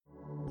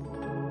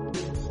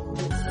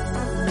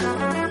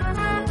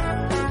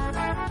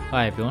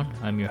Hi, everyone.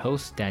 I'm your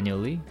host, Daniel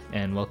Lee,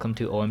 and welcome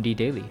to OMD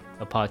Daily,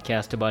 a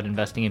podcast about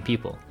investing in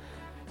people.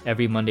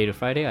 Every Monday to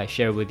Friday, I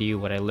share with you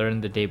what I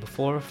learned the day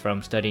before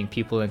from studying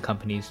people and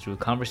companies through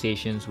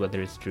conversations,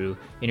 whether it's through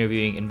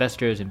interviewing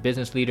investors and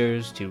business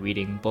leaders, to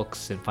reading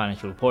books and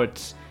financial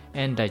reports,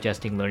 and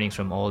digesting learnings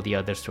from all the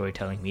other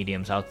storytelling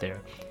mediums out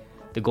there.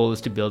 The goal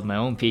is to build my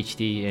own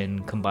PhD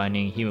in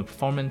combining human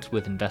performance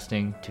with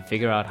investing to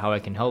figure out how I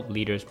can help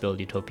leaders build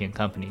utopian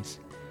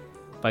companies.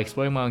 By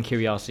exploring my own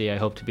curiosity, I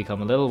hope to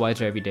become a little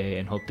wiser every day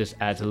and hope this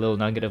adds a little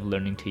nugget of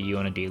learning to you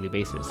on a daily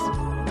basis.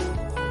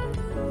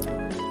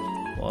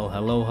 Well,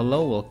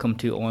 hello. Welcome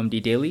to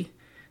OMD Daily.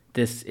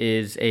 This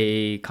is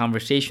a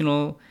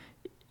conversational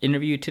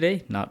interview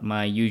today, not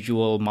my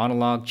usual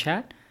monologue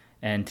chat.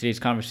 And today's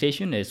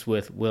conversation is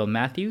with Will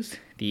Matthews,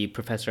 the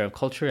professor of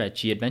culture at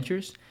G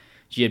Adventures.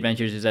 G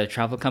Adventures is a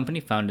travel company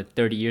founded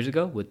 30 years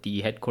ago with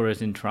the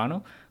headquarters in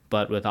Toronto,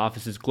 but with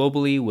offices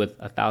globally with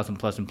 1,000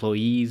 plus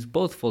employees,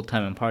 both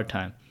full-time and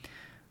part-time.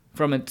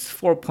 From its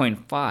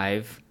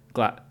 4.5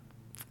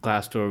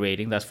 Glassdoor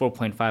rating, that's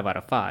 4.5 out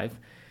of 5,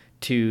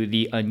 to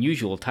the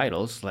unusual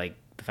titles like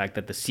the fact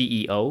that the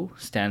CEO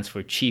stands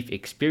for Chief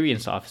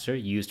Experience Officer,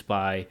 used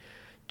by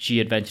G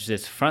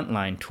Adventures'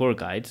 frontline tour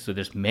guides, so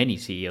there's many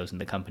CEOs in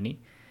the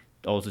company.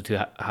 Also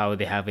to how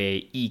they have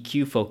a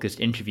EQ-focused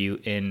interview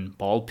in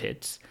ball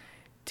pits,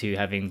 to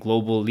having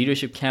global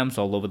leadership camps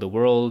all over the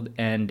world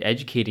and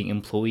educating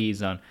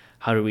employees on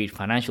how to read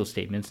financial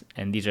statements.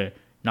 And these are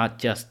not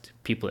just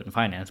people in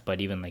finance,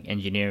 but even like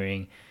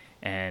engineering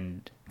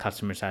and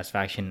customer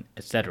satisfaction,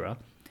 etc.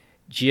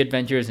 G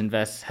Adventures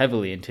invests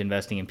heavily into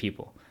investing in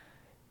people.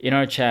 In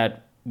my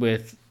chat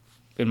with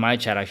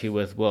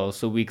Will,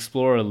 so we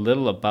explore a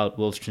little about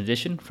Will's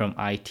transition from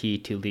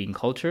IT to leading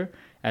culture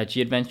at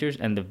G Adventures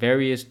and the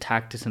various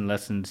tactics and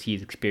lessons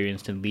he's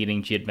experienced in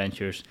leading G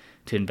Adventures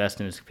to invest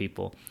in his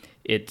people.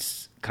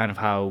 It's kind of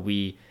how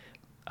we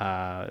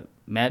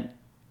met,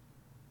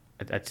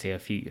 I'd say a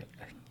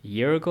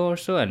year ago or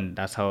so, and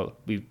that's how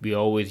we'd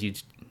always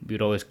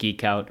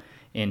geek out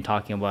in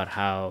talking about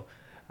how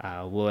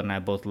Will and I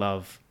both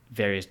love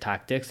various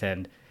tactics,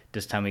 and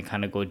this time we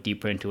kind of go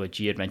deeper into what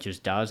G Adventures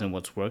does and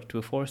what's worked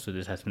before. So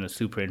this has been a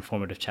super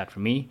informative chat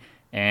for me,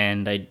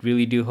 and I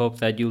really do hope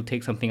that you'll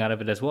take something out of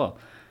it as well.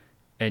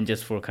 And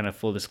just for kind of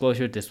full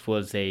disclosure, this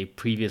was a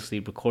previously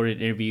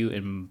recorded interview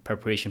in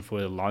preparation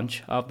for the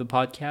launch of the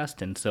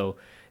podcast, and so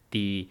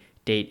the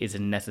date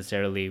isn't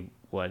necessarily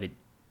what it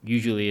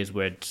usually is,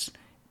 where it's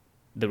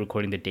the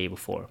recording the day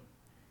before.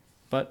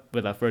 But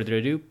without further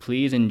ado,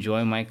 please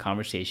enjoy my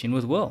conversation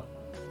with Will.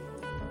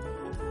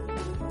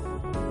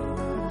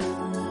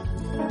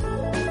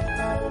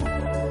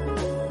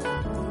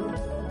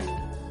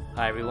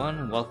 Hi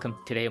everyone, welcome.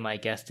 Today my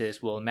guest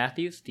is Will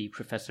Matthews, the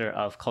professor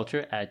of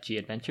culture at G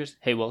Adventures.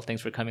 Hey Will,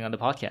 thanks for coming on the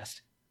podcast.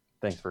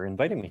 Thanks for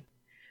inviting me.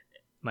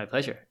 My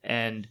pleasure.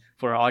 And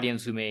for our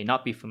audience who may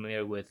not be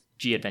familiar with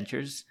G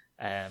Adventures,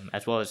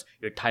 as well as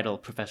your title,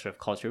 Professor of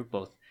Culture,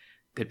 both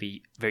could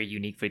be very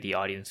unique for the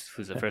audience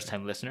who's a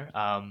first-time listener.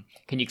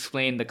 Can you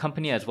explain the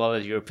company as well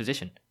as your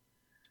position?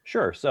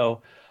 Sure.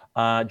 So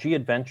G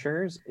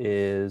Adventures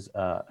is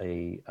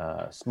a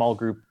small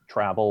group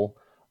travel.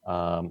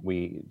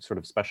 We sort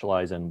of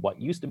specialize in what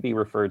used to be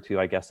referred to,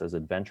 I guess, as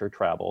adventure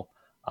travel,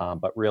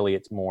 but really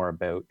it's more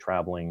about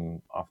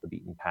traveling off the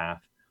beaten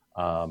path.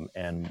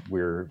 And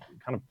we're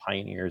kind of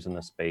pioneers in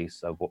the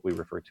space of what we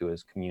refer to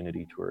as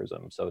community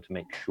tourism. So to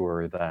make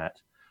sure that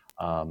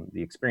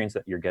the experience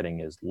that you're getting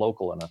is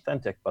local and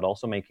authentic, but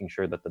also making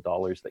sure that the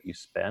dollars that you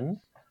spend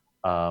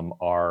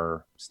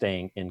are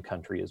staying in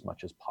country as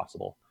much as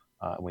possible.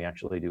 We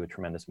actually do a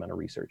tremendous amount of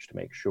research to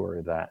make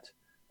sure that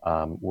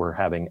we're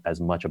having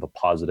as much of a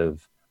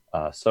positive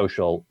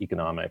social,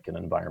 economic, and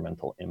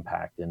environmental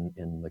impact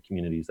in the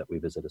communities that we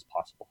visit as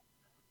possible.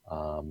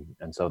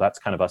 And so that's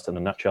kind of us in a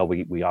nutshell.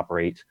 We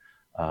operate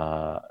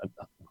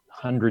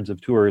hundreds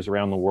of tours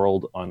around the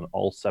world on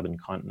all 7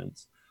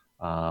 continents.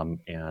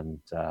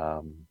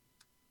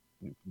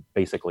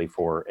 Basically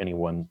for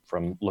anyone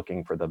from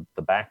looking for the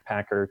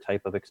backpacker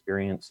type of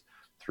experience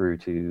through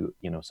to,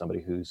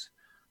 somebody who's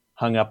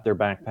hung up their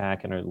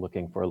backpack and are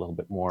looking for a little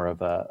bit more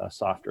of a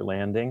softer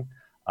landing,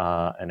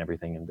 and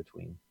everything in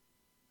between.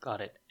 Got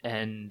it.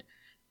 And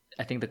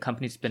I think the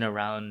company's been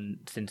around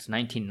since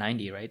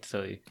 1990, right?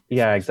 So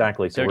yeah,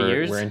 exactly. So 30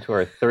 years? We're into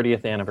our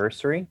 30th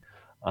anniversary,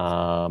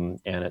 and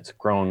it's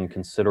grown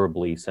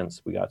considerably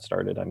since we got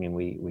started. I mean,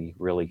 we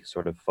really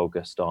sort of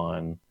focused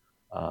on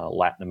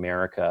Latin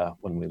America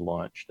when we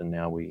launched, and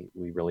now we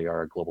really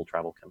are a global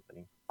travel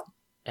company.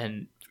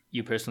 And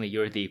you personally,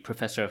 you're the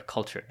professor of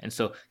culture, and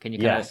so can you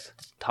kind of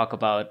talk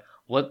about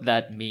what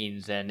that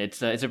means? And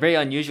it's a very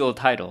unusual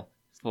title.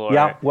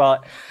 Yeah,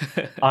 well,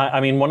 I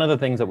mean, one of the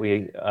things that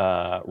we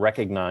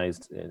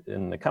recognized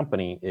in the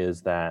company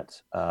is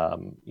that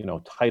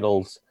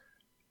titles.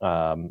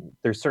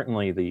 There's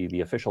certainly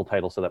the official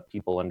title, so that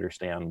people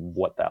understand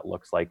what that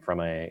looks like from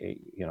a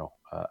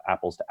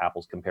apples to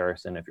apples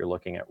comparison if you're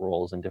looking at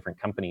roles in different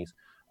companies.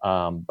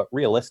 But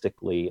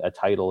realistically, a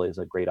title is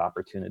a great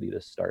opportunity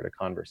to start a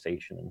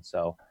conversation. And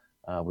so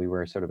we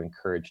were sort of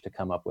encouraged to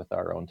come up with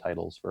our own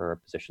titles for our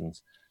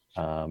positions.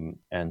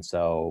 And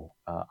so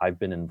I've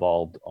been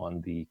involved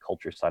on the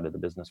culture side of the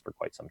business for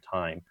quite some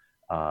time,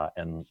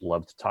 and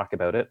love to talk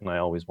about it. And I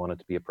always wanted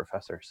to be a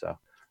professor. So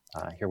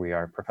here we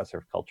are, professor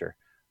of culture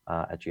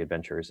at G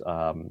Adventures.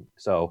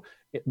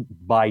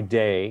 By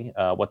day,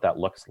 what that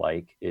looks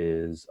like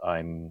is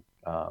I'm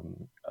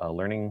a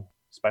learning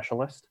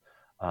specialist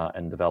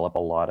and develop a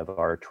lot of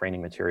our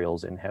training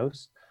materials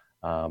in-house.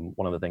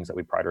 One of the things that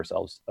we pride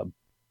ourselves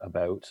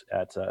about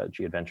at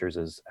G Adventures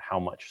is how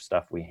much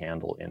stuff we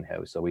handle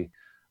in-house. So we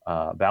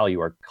value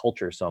our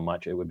culture so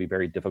much, it would be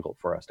very difficult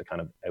for us to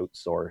kind of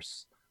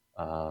outsource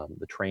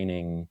the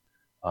training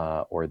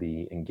or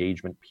the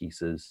engagement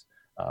pieces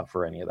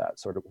for any of that.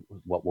 Sort of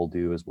what we'll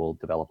do is we'll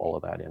develop all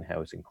of that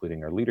in-house,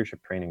 including our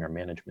leadership training, our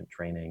management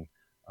training,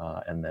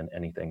 and then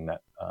anything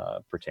that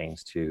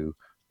pertains to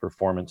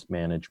performance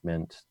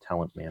management,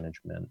 talent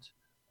management,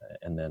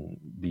 and then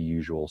the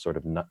usual sort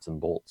of nuts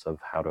and bolts of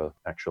how to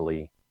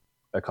actually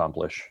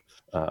accomplish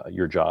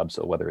your job.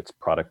 So whether it's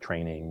product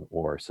training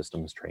or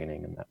systems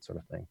training and that sort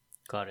of thing.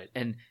 Got it.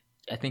 And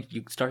I think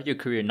you started your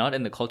career not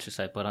in the culture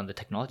side, but on the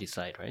technology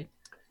side, right?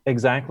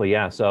 Exactly,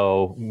 yeah.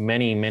 So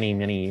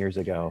many years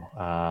ago,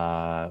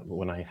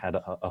 when I had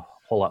a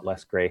whole lot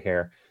less gray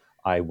hair,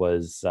 I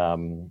was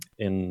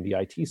in the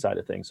IT side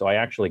of things. So I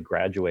actually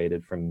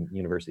graduated from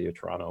University of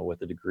Toronto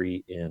with a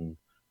degree in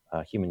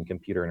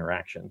human-computer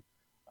interaction,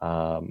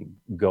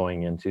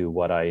 going into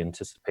what I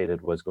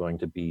anticipated was going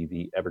to be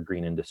the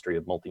evergreen industry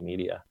of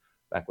multimedia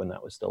back when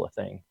that was still a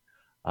thing.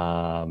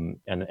 And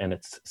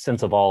it's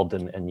since evolved,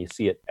 and you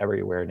see it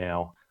everywhere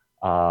now.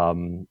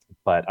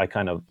 But I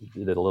kind of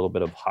did a little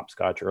bit of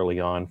hopscotch early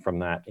on from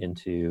that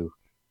into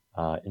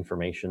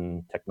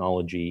information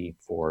technology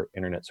for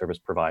internet service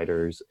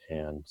providers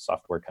and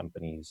software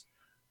companies.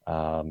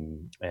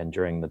 And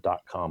during the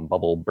dot-com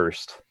bubble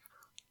burst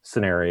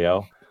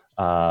scenario,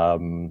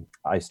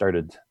 I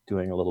started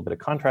doing a little bit of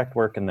contract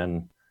work, and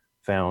then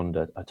found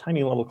a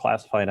tiny little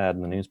classified ad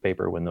in the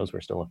newspaper when those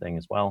were still a thing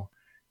as well.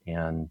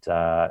 And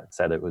it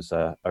said it was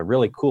a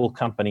really cool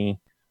company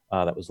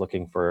that was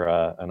looking for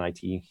an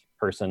IT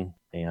person,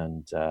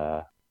 and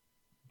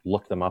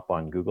looked them up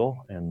on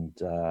Google and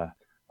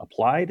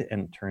applied,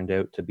 and turned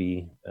out to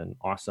be an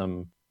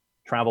awesome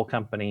travel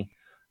company,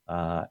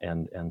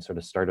 and sort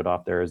of started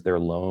off there as their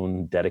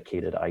lone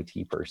dedicated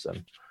IT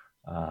person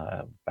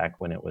back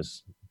when it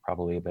was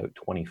probably about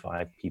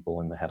 25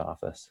 people in the head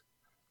office.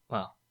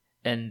 Wow.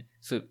 And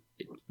so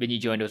when you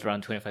joined, it was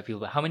around 25 people.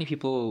 But how many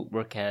people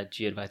work at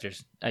G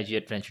Adventures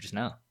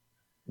now?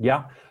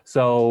 Yeah.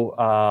 So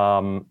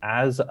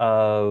as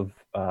of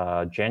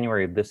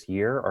January of this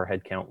year, our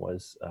headcount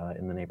was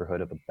in the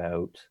neighborhood of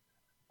about,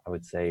 I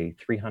would say,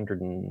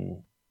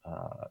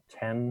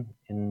 310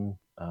 in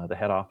the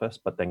head office,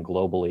 but then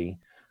globally,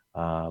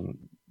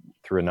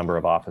 through a number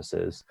of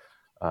offices,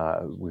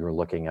 we were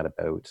looking at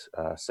about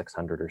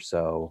 600 or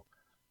so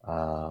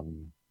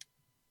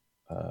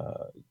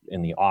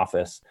in the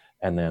office,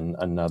 and then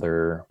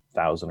another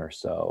 1,000 or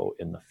so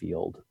in the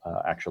field,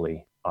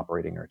 actually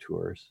operating our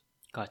tours.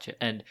 Gotcha.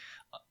 And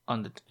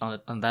on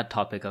that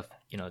topic of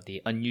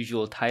the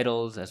unusual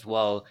titles as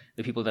well,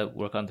 the people that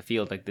work on the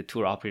field, like the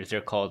tour operators,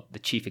 they're called the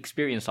chief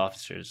experience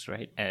officers,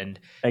 right? And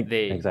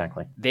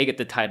exactly they get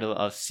the title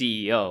of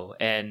CEO.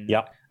 And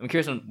yep. I'm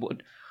curious on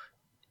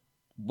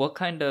what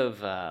kind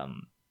of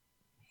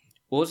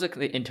what was like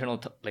the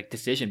internal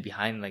decision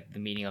behind like the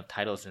meaning of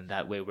titles in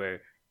that way,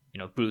 where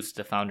Bruce,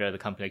 the founder of the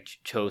company,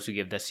 chose to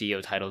give the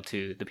CEO title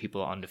to the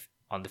people on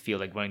the field,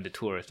 like running the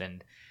tours,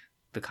 and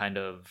the kind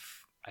of,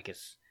 I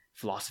guess,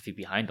 philosophy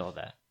behind all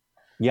that.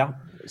 Yeah.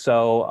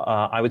 So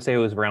I would say it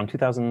was around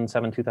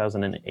 2007,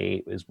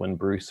 2008 is when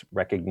Bruce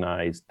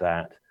recognized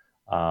that,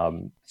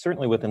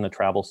 certainly within the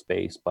travel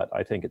space, but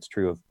I think it's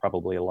true of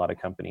probably a lot of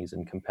companies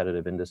in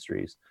competitive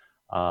industries,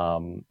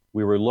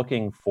 we were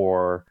looking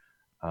for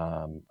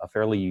a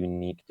fairly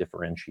unique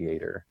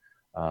differentiator.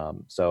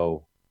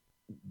 So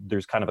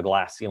there's kind of a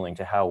glass ceiling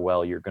to how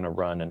well you're going to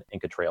run an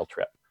Inca Trail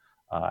trip.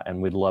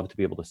 And we'd love to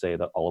be able to say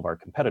that all of our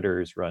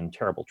competitors run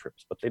terrible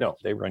trips, but they don't.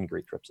 They run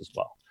great trips as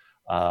well.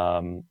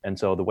 And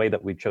so the way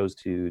that we chose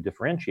to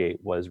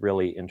differentiate was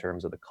really in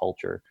terms of the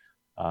culture.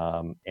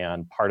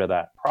 And part of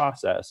that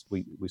process,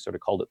 we sort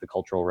of called it the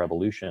cultural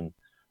revolution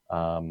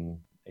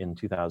in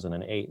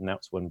 2008. And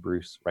that's when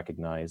Bruce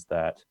recognized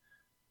that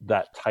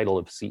that title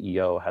of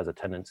CEO has a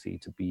tendency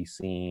to be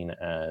seen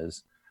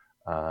as,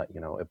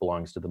 it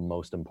belongs to the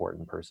most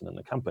important person in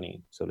the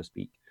company, so to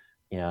speak.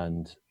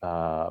 And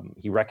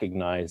he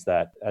recognized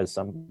that as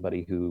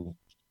somebody who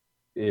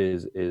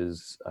is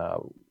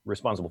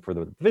responsible for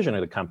the vision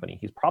of the company,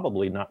 he's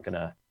probably not going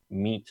to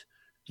meet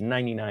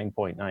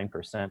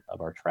 99.9%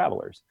 of our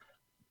travelers.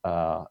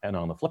 And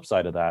on the flip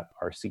side of that,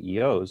 our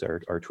CEOs,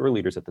 our tour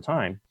leaders at the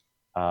time,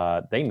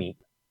 they meet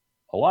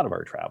a lot of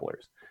our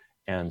travelers.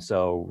 And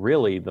so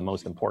really the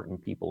most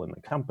important people in the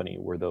company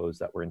were those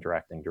that were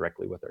interacting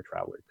directly with our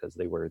travelers, because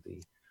they were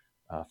the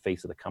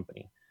face of the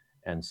company.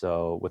 And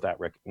so with that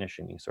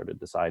recognition, he sort of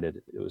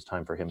decided it was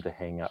time for him to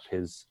hang up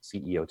his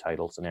CEO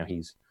title. So now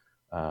he's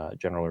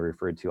generally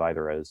referred to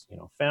either as,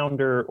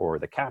 founder or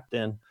the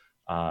captain,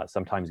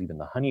 sometimes even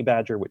the honey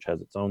badger, which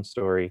has its own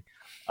story.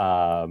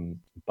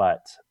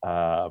 But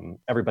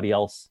everybody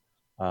else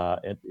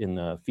in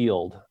the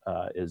field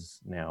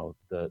is now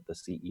the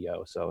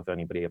CEO. So if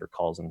anybody ever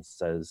calls and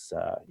says,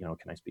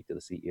 can I speak to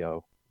the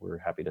CEO? We're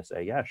happy to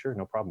say, yeah, sure,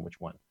 no problem. Which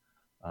one?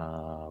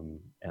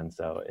 And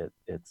so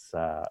it's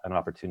an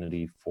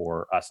opportunity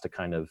for us to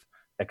kind of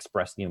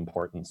express the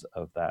importance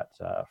of that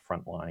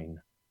frontline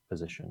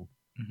position.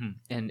 Mm-hmm.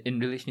 And in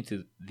relation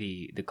to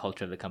the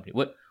culture of the company,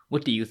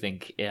 what do you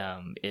think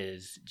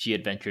is G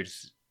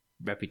Adventures'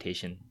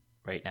 reputation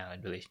right now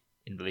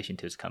in relation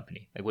to its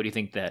company? Like, what do you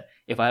think that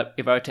if I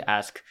were to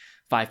ask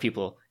 5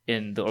 people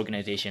in the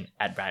organization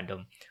at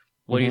random,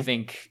 what do you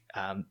think?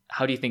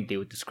 How do you think they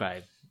would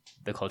describe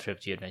the culture of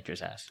G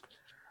Adventures as?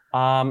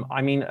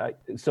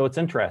 So it's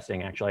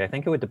interesting, actually. I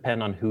think it would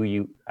depend on who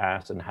you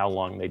ask and how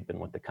long they'd been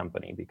with the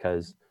company,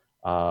 because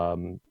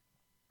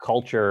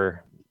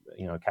culture,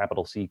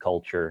 capital C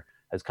culture,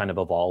 has kind of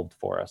evolved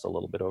for us a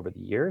little bit over the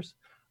years.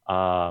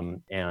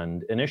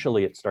 And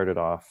initially, it started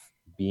off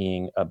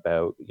being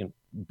about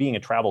being a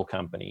travel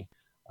company.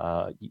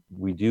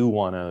 We do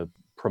want to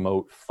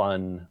promote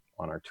fun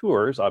on our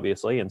tours,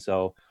 obviously, and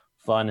so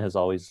fun has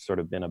always sort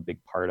of been a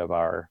big part of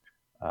our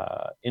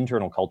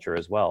internal culture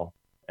as well.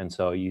 And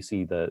so you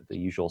see the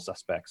usual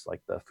suspects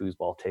like the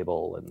foosball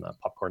table and the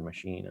popcorn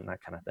machine and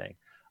that kind of thing.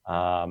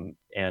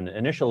 And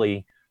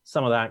initially,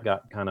 some of that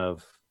got kind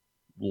of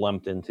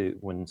lumped into,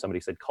 when somebody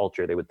said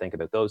culture, they would think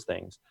about those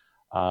things.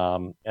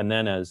 And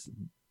then as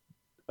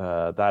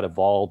that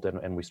evolved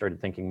and we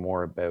started thinking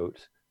more about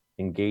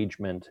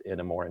engagement in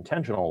a more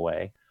intentional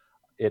way,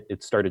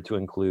 it started to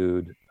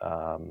include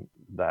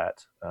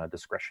that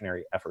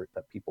discretionary effort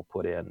that people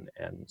put in,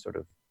 and sort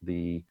of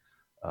the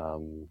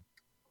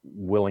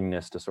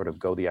willingness to sort of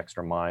go the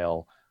extra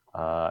mile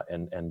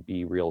and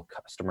be real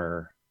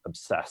customer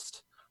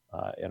obsessed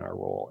in our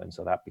role. And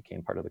so that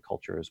became part of the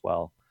culture as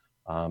well.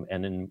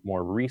 And in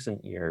more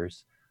recent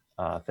years,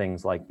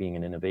 things like being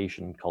an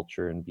innovation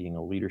culture and being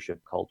a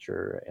leadership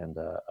culture and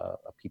a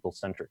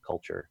people-centric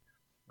culture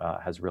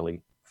has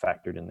really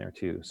factored in there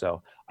too.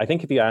 So I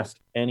think if you ask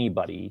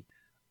anybody,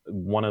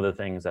 one of the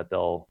things that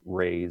they'll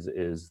raise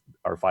is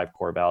our 5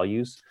 core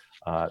values.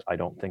 I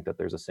don't think that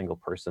there's a single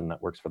person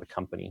that works for the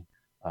company,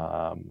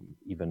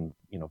 even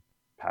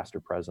past or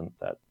present,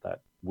 that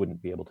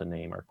wouldn't be able to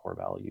name our core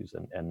values.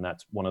 And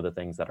that's one of the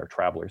things that our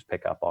travelers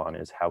pick up on,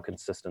 is how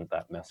consistent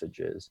that message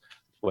is,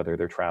 whether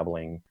they're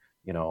traveling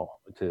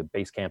to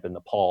base camp in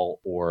Nepal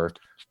or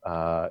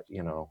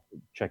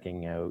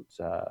checking out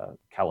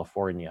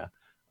California.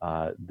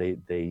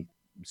 They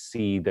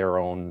see their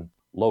own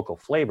local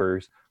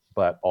flavors,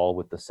 but all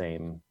with the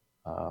same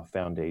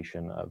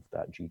foundation of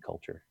that G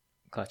culture.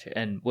 Gotcha.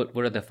 And what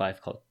are the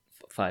 5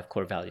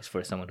 core values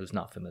for someone who's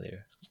not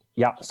familiar?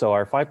 Yeah, so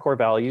our 5 core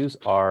values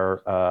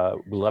are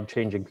we love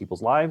changing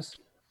people's lives,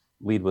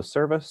 lead with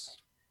service,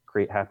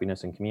 create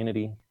happiness and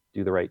community,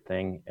 do the right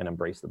thing, and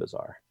embrace the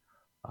bizarre.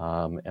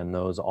 And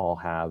those all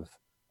have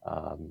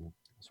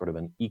sort of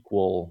an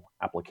equal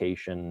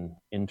application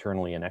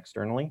internally and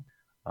externally.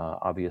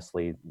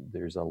 Obviously,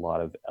 there's a lot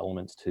of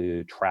elements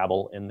to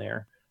travel in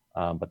there,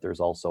 but there's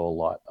also a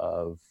lot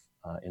of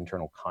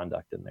internal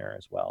conduct in there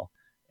as well.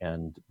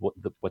 And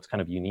what's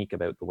kind of unique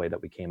about the way that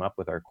we came up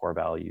with our core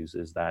values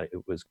is that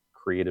it was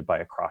created by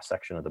a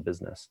cross-section of the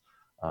business.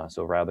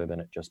 So rather than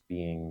it just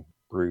being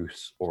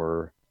Bruce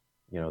or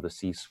the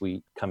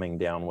C-suite coming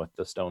down with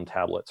the stone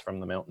tablets from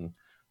the mountain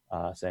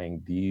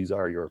saying, these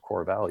are your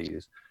core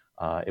values,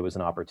 it was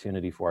an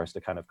opportunity for us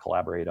to kind of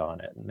collaborate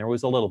on it. And there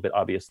was a little bit,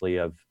 obviously,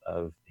 of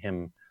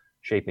him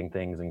shaping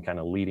things and kind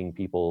of leading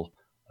people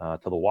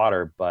to the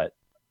water, but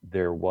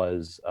there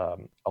was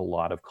a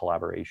lot of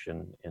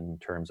collaboration in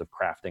terms of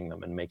crafting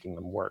them and making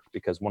them work.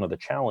 Because one of the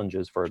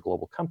challenges for a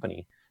global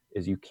company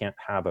is you can't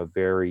have a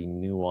very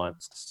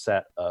nuanced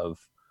set of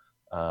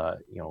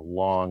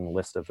long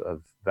list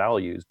of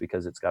values,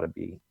 because it's got to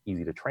be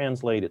easy to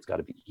translate, it's got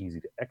to be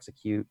easy to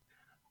execute.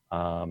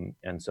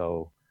 And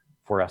so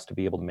for us to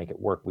be able to make it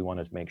work, we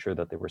wanted to make sure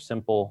that they were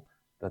simple,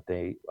 that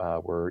they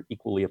were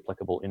equally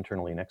applicable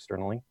internally and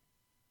externally,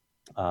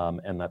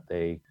 and that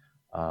they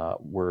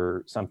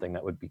were something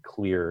that would be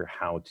clear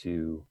how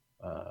to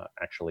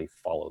actually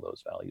follow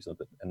those values.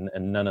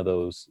 And none of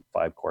those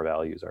 5 core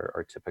values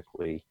are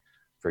typically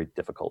very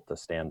difficult to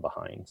stand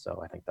behind.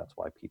 So I think that's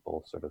why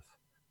people sort of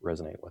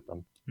resonate with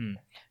them.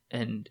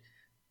 And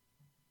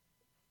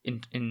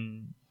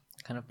in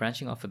kind of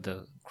branching off of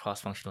the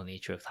cross-functional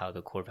nature of how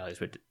the core values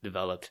were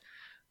developed,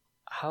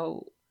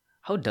 how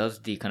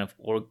does the kind of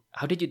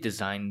how did you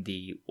design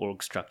the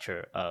org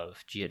structure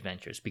of G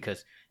Adventures?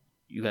 Because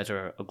you guys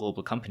are a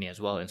global company as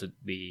well, and so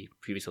we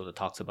previously also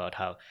talks about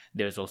how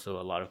there's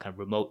also a lot of kind of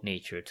remote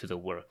nature to the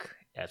work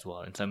as well.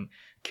 And so I'm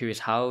curious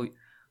how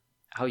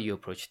you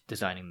approach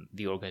designing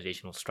the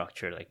organizational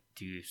structure. Like,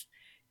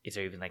 is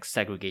there even like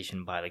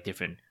segregation by like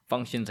different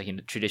functions? Like in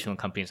the traditional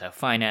companies have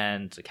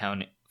finance,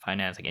 accounting,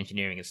 finance, like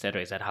engineering,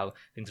 etc. Is that how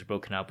things are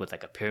broken up with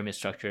like a pyramid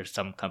structure?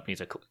 Some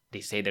companies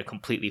they say they're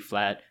completely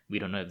flat. We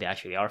don't know if they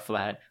actually are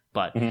flat,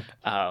 but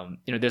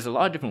there's a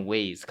lot of different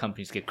ways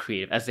companies get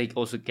creative as they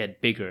also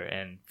get bigger.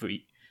 And for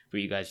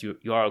you guys,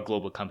 you are a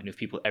global company with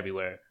people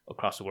everywhere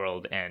across the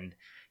world, and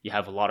you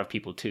have a lot of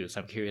people too.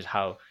 So I'm curious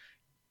how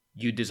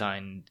you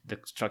designed the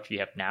structure you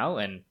have now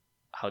and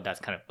how that's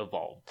kind of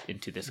evolved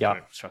into this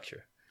current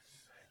structure.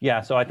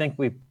 Yeah, so I think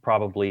we've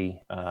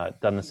probably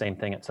done the same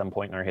thing at some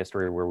point in our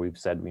history where we've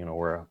said,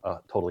 we're a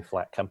totally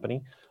flat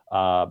company.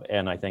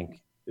 And I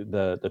think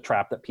the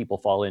trap that people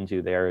fall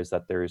into there is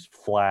that there's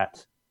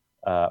flat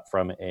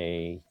from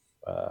a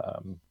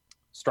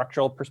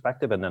structural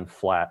perspective and then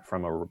flat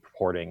from a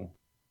reporting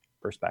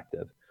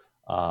perspective.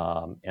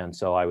 And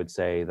so I would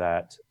say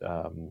that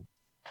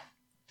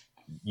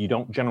you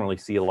don't generally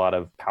see a lot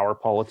of power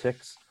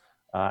politics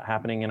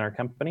happening in our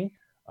company.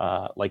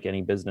 Like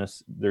any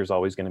business, there's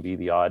always going to be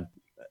the odd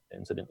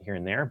incident here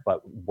and there.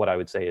 But what I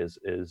would say is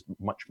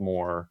much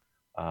more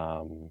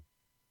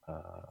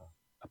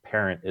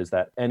apparent is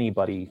that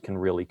anybody can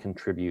really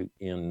contribute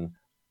in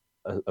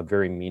a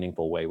very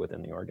meaningful way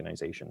within the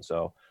organization.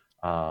 So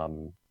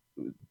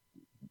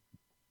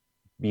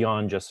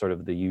beyond just sort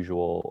of the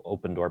usual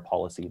open door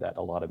policy that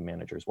a lot of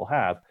managers will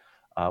have,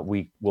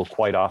 we will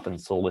quite often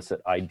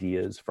solicit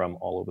ideas from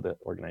all over the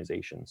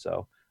organization.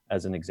 So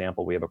as an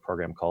example, we have a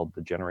program called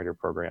the Generator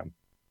Program,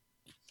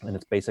 and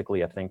it's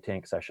basically a think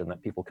tank session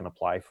that people can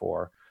apply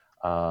for,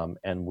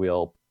 and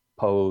we'll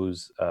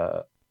pose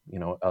a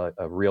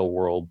real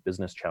world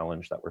business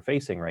challenge that we're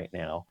facing right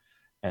now.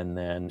 And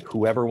then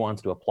whoever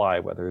wants to apply,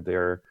 whether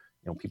they're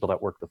people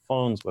that work the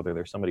phones, whether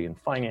there's somebody in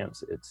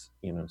finance, it's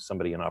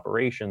somebody in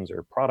operations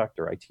or product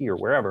or IT or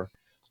wherever,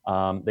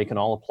 they can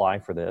all apply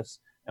for this.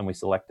 And we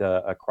select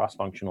a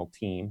cross-functional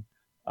team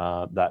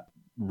that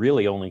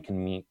really only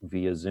can meet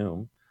via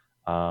Zoom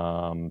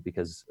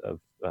because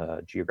of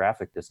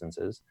geographic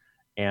distances,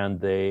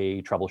 and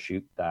they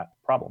troubleshoot that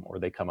problem, or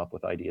they come up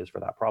with ideas for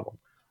that problem.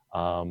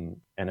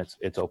 And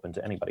it's open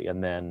to anybody.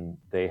 And then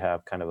they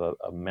have kind of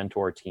a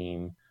mentor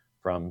team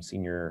from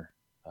senior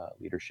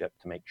leadership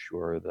to make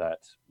sure that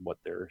what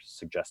they're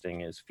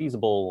suggesting is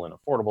feasible and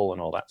affordable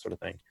and all that sort of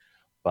thing.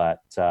 But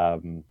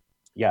so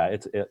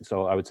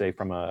I would say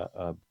from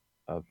a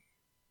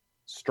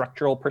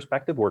structural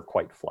perspective, we're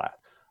quite flat.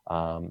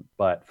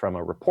 But from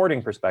a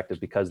reporting perspective,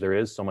 because there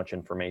is so much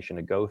information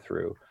to go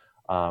through,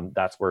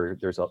 that's where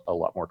there's a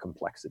lot more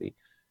complexity.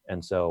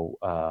 And so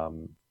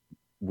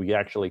we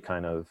actually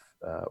kind of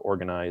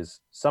organize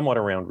somewhat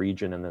around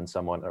region and then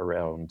somewhat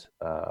around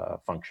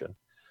function.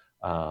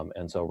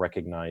 And so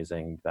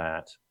recognizing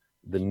that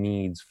the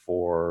needs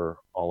for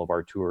all of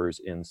our tours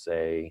in,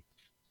 say,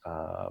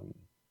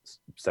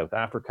 South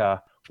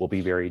Africa will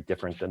be very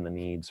different than the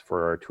needs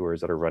for our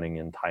tours that are running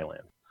in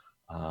Thailand,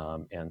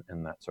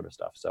 and that sort of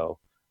stuff. So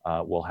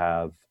we'll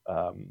have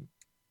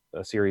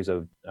a series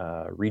of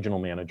regional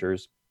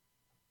managers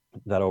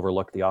that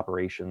overlook the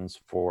operations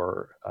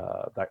for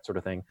that sort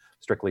of thing,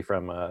 strictly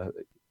from a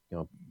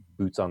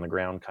boots on the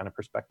ground kind of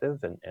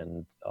perspective,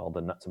 and all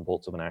the nuts and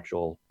bolts of an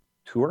actual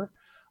tour.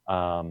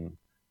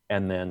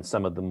 And then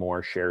some of the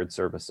more shared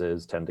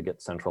services tend to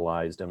get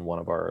centralized in one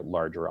of our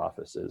larger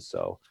offices.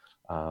 So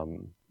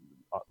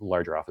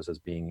larger offices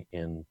being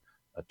in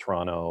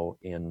Toronto,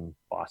 in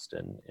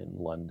Boston, in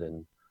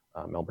London,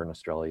 Melbourne,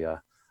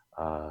 Australia.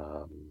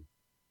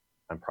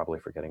 I'm probably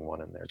forgetting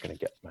one, and they're going to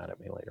get mad at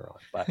me later on.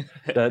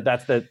 But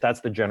that's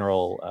the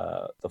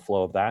general the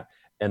flow of that.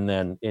 And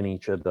then in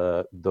each of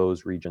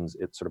those regions,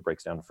 it sort of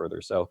breaks down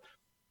further. So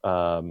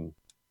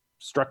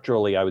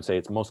structurally, I would say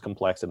it's most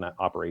complex in that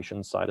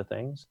operations side of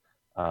things,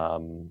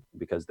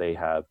 because they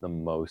have the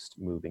most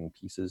moving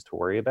pieces to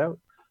worry about.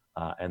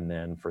 And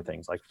then for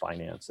things like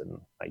finance and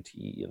IT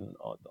and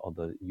all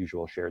the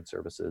usual shared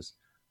services,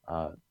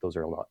 those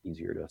are a lot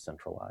easier to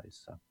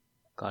centralize. So.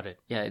 Got it.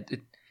 Yeah,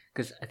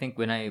 because I think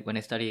when I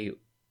study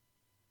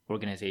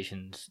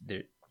organizations,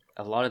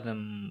 a lot of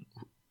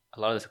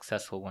the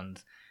successful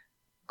ones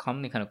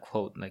commonly kind of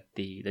quote like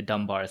the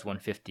Dunbar's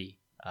 150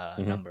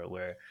 number,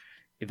 where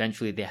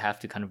eventually they have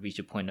to kind of reach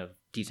a point of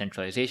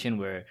decentralization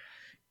where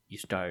you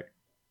start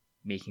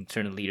making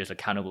certain leaders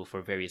accountable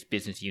for various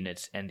business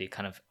units, and they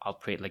kind of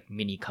operate like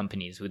mini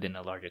companies within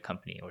a larger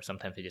company, or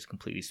sometimes they just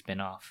completely spin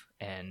off.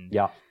 And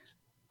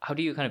how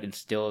do you kind of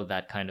instill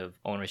that kind of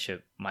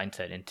ownership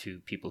mindset into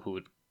people who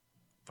would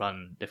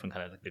run different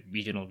kind of like the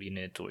regional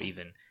units, or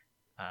even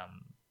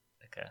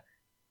like a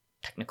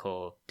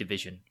technical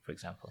division, for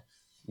example?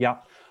 Yeah.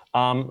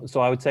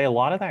 So I would say a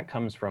lot of that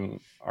comes from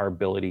our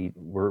ability.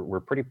 We're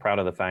pretty proud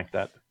of the fact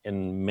that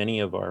in many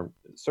of our,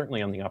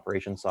 certainly on the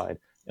operations side,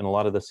 in a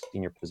lot of the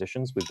senior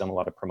positions, we've done a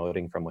lot of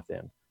promoting from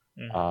within.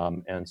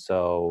 And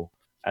so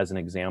as an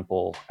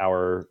example,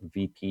 our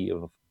VP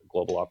of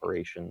global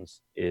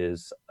operations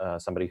is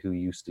somebody who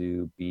used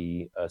to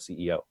be a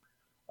CEO.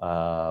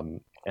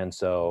 And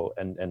so,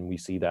 and we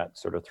see that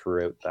sort of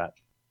throughout that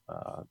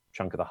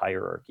chunk of the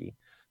hierarchy.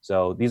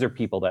 So these are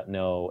people that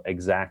know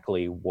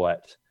exactly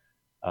what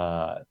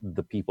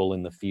the people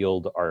in the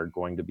field are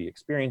going to be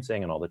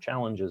experiencing and all the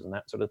challenges and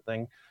that sort of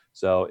thing.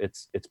 So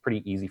it's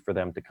pretty easy for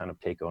them to kind of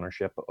take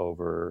ownership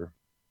over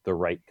the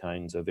right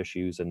kinds of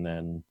issues and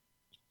then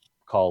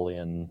call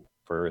in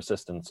for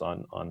assistance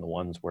on the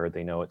ones where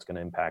they know it's going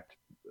to impact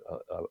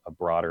a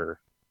broader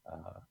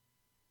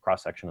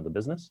cross section of the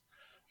business.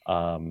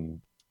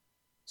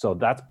 So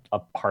that's a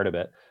part of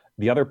it.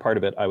 The other part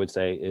of it, I would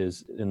say,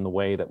 is in the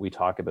way that we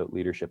talk about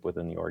leadership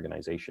within the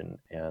organization.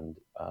 And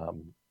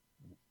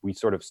we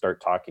sort of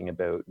start talking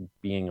about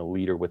being a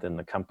leader within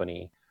the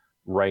company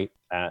right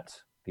at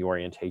the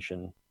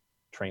orientation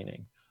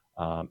training.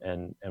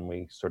 And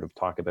we sort of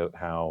talk about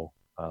how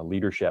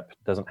leadership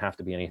doesn't have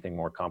to be anything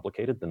more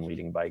complicated than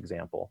leading by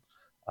example.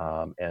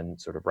 And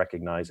sort of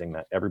recognizing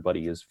that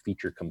everybody is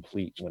feature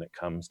complete when it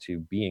comes to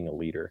being a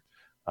leader.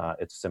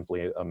 It's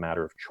simply a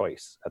matter of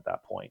choice at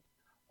that point,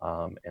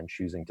 and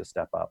choosing to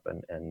step up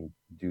and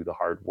do the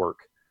hard work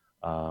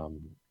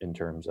in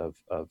terms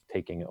of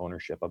taking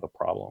ownership of a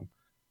problem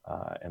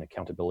and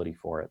accountability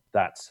for it.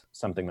 That's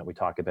something that we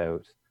talk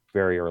about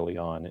very early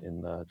on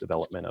in the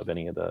development of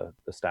any of the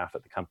staff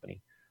at the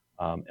company.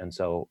 And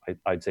so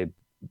I'd say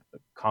a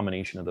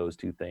combination of those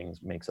two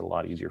things makes it a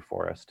lot easier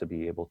for us to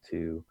be able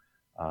to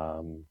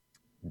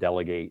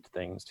delegate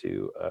things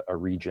to a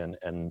region,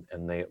 and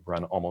they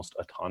run almost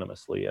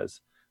autonomously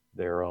as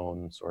their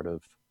own sort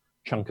of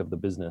chunk of the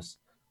business,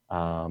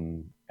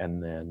 and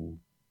then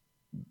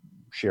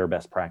share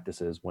best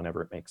practices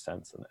whenever it makes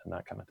sense and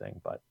that kind of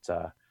thing. But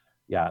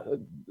yeah,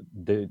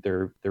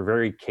 they're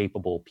very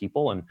capable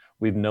people, and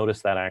we've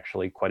noticed that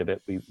actually quite a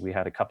bit. We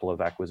had a couple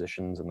of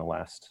acquisitions in the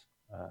last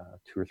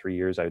 2 or 3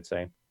 years, I would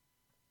say,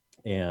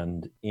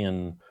 and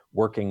in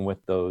working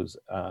with those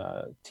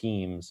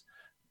teams,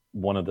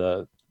 one of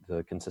the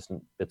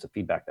consistent bits of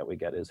feedback that we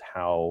get is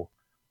how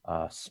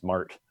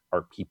smart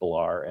our people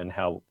are and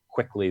how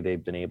quickly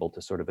they've been able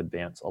to sort of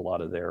advance a lot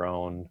of their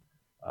own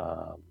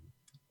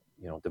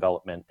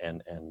development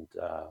and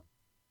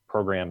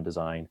program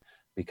design,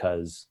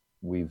 because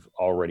we've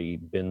already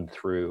been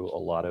through a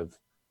lot of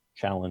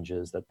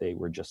challenges that they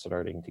were just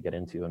starting to get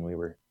into, and we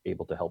were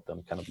able to help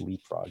them kind of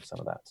leapfrog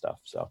some of that stuff.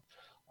 So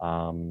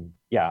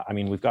yeah, I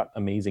mean, we've got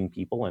amazing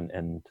people,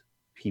 and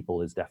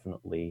people is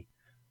definitely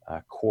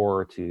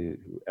core to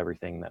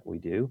everything that we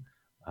do.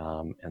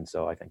 And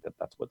so I think that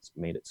that's what's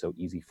made it so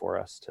easy for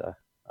us to,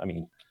 I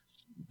mean,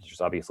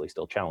 there's obviously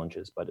still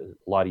challenges, but a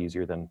lot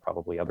easier than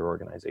probably other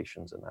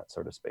organizations in that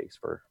sort of space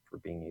for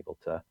being able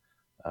to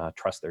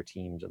trust their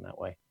teams in that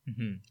way.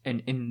 Mm-hmm.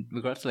 And in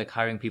regards to like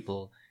hiring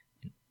people,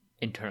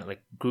 internally,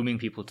 like grooming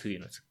people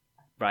to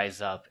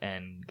rise up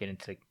and get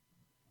into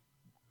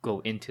go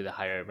into the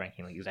higher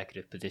ranking like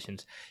executive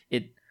positions,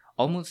 it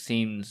almost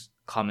seems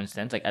common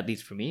sense. Like at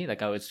least for me,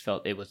 like I always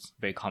felt it was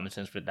very common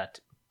sense for that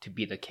to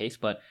be the case.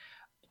 But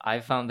I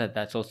found that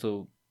that's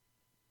also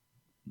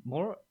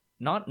more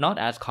not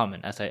as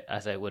common as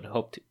I would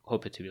hope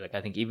it to be. Like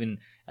I think even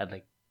at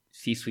like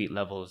C-suite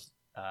levels,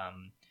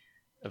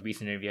 a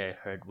recent interview I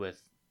heard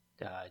with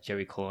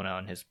Jerry Colonna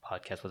on his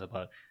podcast was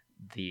about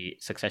the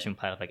succession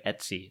plan of like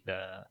Etsy,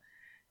 the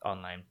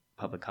online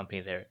public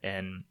company there,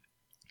 and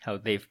how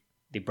they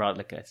brought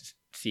like a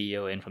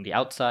CEO in from the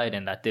outside,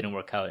 and that didn't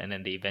work out, and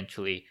then they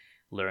eventually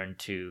learned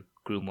to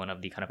groom one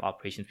of the kind of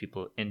operations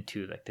people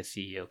into like the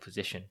CEO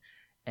position,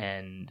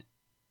 and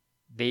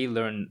they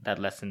learned that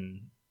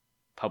lesson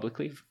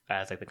publicly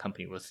as like the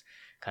company was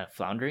kind of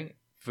floundering.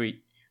 For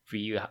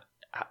you,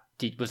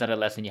 was that a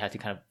lesson you had to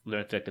kind of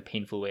learn through like the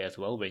painful way as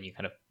well, when you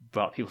kind of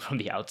brought people from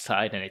the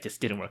outside and it just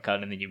didn't work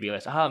out, and then you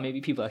realize, maybe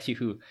people actually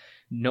who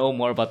know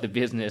more about the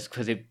business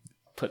because they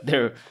put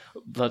their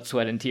blood,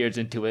 sweat, and tears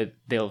into it,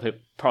 they'll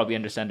probably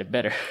understand it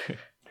better.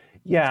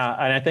 Yeah,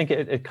 and I think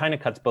it kind of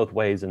cuts both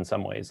ways in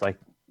some ways. Like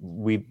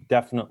we've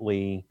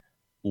definitely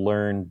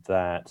learned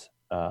that,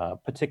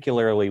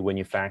 particularly when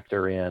you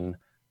factor in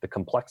the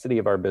complexity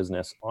of our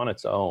business on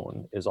its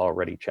own is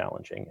already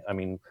challenging. I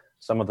mean,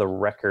 some of the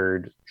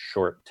record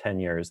short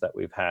tenures that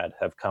we've had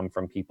have come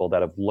from people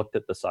that have looked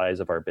at the size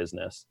of our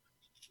business,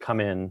 come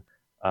in,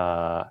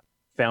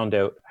 found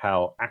out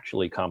how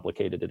actually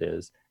complicated it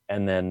is,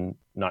 and then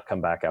not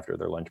come back after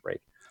their lunch break,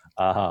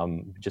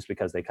 just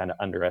because they kind of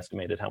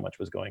underestimated how much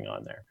was going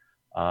on there.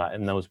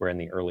 And those were in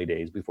the early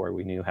days before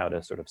we knew how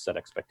to sort of set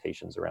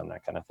expectations around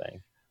that kind of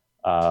thing.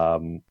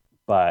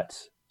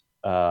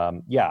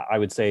 Yeah, I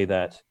would say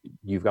that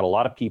you've got a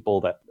lot of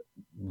people that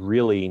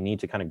really need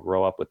to kind of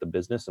grow up with the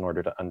business in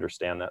order to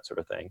understand that sort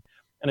of thing.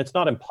 And it's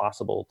not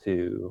impossible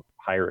to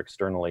hire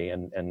externally.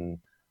 And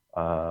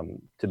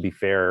to be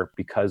fair,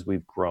 because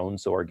we've grown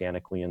so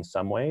organically in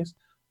some ways,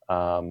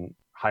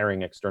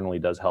 hiring externally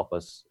does help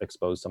us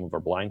expose some of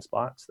our blind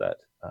spots that,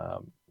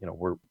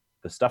 we're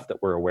the stuff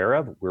that we're aware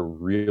of, we're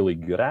really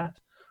good at.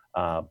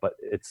 But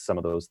it's some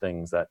of those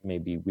things that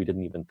maybe we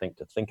didn't even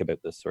think about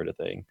this sort of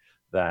thing,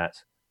 that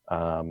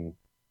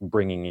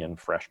bringing in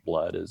fresh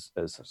blood has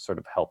sort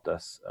of helped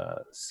us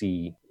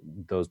see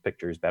those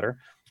pictures better.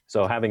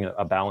 So having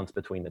a balance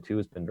between the two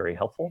has been very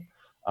helpful.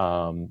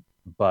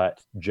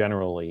 But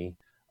generally,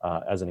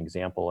 as an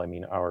example, I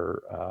mean,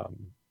 our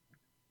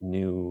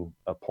new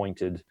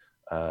appointed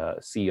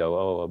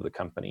COO of the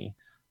company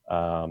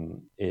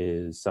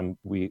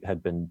we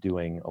had been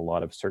doing a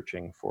lot of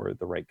searching for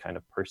the right kind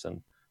of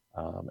person,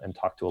 and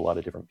talked to a lot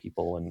of different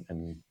people,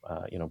 and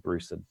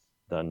Bruce had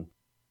done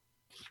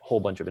a whole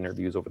bunch of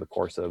interviews over the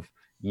course of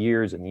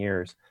years and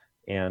years,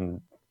 and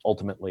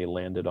ultimately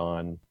landed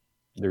on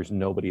there's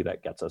nobody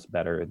that gets us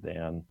better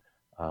than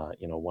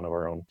one of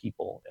our own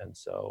people. And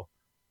so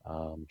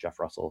Jeff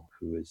Russell,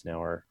 who is now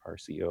our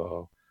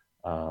COO,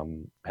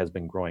 has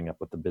been growing up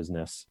with the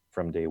business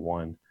from day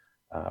one,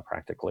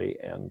 practically,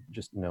 and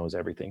just knows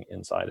everything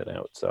inside and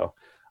out. So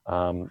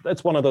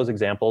that's one of those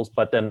examples.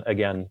 But then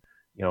again,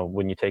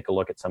 when you take a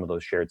look at some of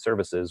those shared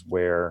services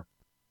where,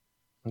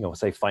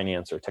 say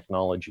finance or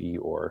technology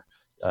or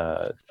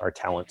our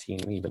talent team,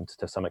 even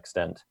to some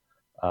extent,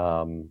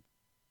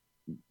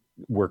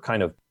 we're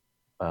kind of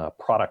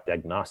product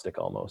agnostic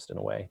almost in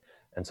a way.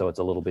 And so it's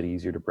a little bit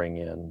easier to bring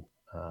in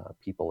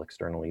people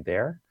externally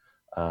there.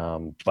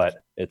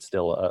 But it's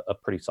still a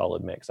pretty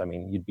solid mix. I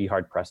mean, you'd be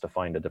hard pressed to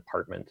find a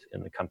department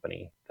in the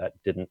company that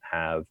didn't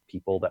have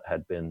people that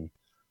had been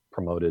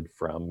promoted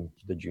from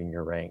the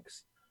junior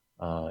ranks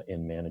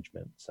in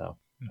management. So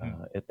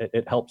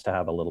it helps to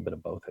have a little bit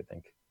of both, I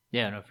think.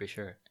 Yeah, no, for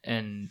sure.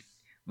 And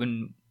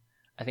when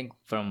I think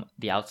from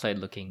the outside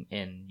looking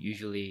in,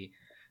 usually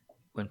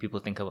when people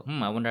think of,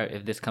 I wonder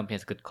if this company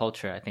has good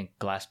culture, I think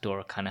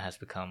Glassdoor kind of has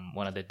become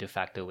one of the de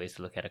facto ways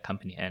to look at a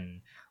company.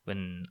 And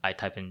when I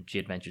type in G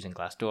Adventures in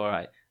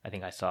Glassdoor, I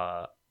think I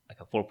saw like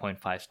a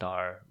 4.5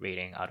 star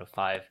rating out of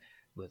 5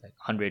 with like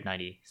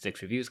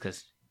 196 reviews,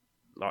 because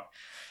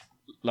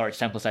large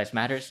sample size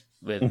matters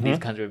with these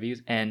kinds of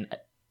reviews. And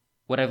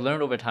what I've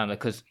learned over time,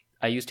 because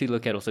I used to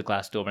look at also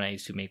Glassdoor when I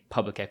used to make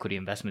public equity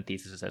investment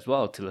theses as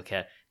well, to look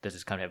at, does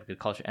this company have a good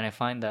culture? And I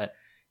find that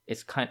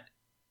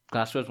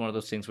Glassdoor is one of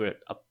those things where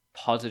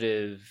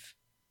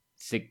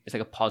it's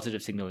like a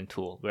positive signaling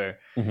tool, where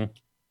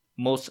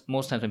most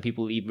times when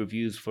people leave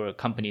reviews for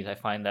companies, I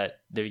find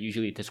that they're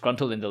usually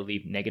disgruntled and they'll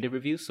leave negative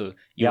reviews. So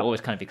you always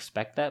kind of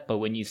expect that. But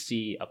when you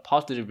see a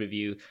positive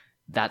review,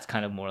 that's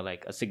kind of more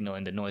like a signal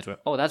in the noise where,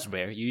 oh, that's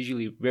rare. You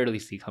usually rarely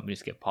see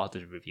companies get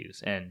positive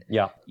reviews. And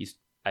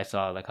I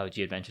saw like how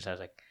G Adventures has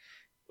like,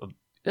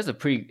 it's a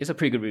pretty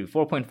good review.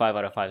 4.5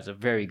 out of 5 is a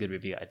very good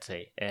review, I'd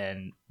say.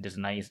 And there's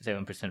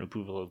 97%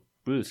 approval of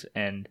Bruce.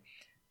 And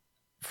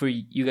for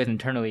you guys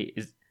internally,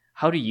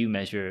 how do you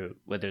measure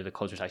whether the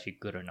culture is actually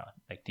good or not?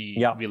 Like, do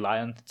you rely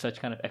on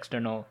such kind of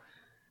external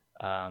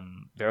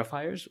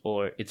verifiers,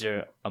 or is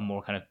there a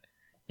more kind of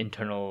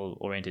internal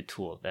oriented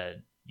tool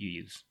that you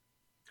use?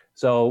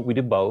 So we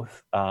do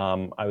both.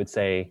 I would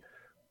say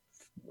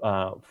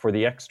for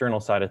the external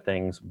side of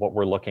things, what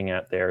we're looking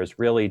at there is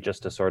really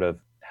just to sort of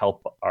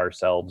help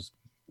ourselves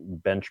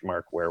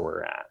benchmark where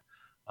we're at.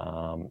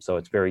 So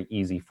it's very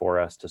easy for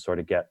us to sort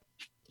of get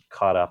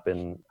caught up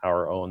in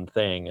our own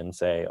thing and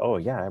say, oh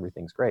yeah,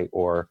 everything's great,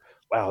 or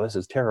wow, this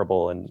is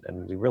terrible, and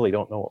we really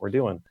don't know what we're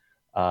doing.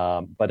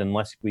 But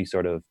unless we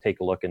sort of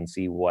take a look and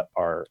see what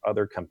are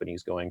other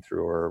companies going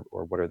through,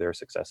 or what are their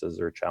successes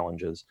or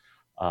challenges,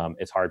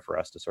 it's hard for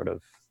us to sort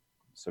of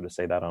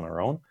say that on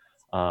our own.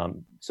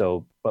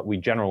 But we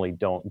generally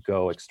don't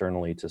go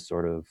externally to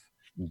sort of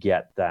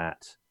get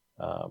that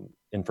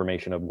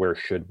information of where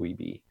should we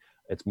be.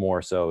 It's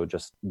more so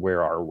just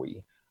where are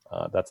we?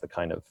 That's the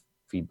kind of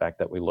feedback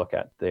that we look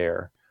at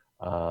there.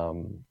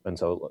 And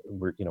so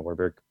we're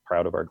very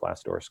proud of our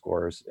Glassdoor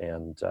scores,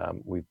 and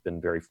we've been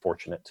very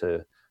fortunate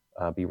to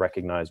be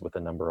recognized with a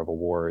number of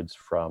awards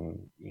from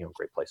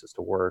Great Places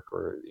to Work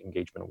or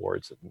engagement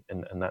awards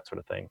and that sort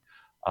of thing.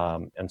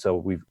 And so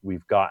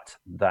we've got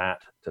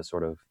that to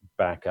sort of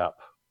back up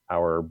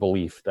our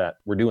belief that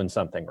we're doing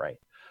something right.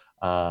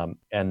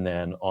 And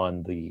then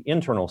on the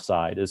internal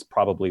side is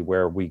probably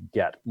where we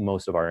get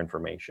most of our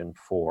information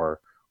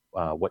for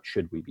what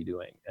should we be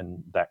doing,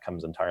 and that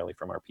comes entirely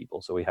from our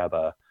people. So we have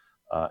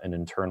an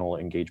internal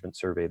engagement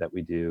survey that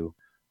we do.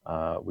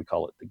 We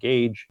call it the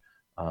Gauge,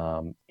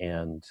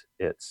 and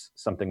it's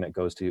something that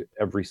goes to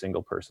every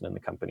single person in the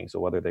company.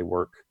 So whether they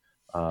work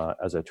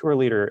as a tour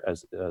leader,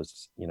 as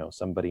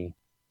somebody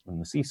in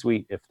the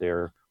C-suite, if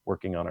they're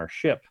working on our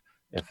ship,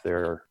 if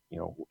they're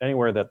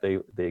anywhere that they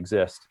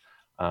exist,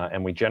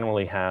 and we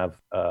generally have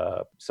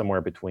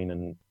somewhere between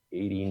an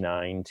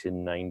 89 to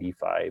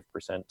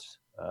 95%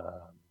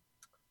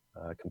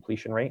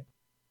 completion rate,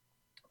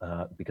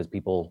 because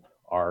people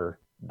are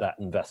that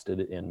invested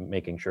in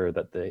making sure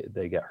that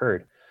they get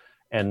heard.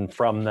 And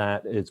from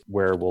that is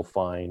where we'll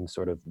find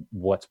sort of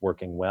what's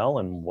working well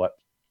and what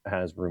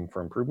has room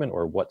for improvement,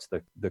 or what's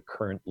the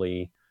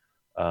currently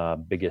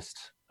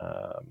biggest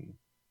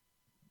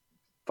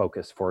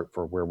focus for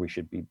where we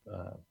should be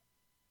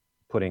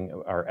putting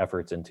our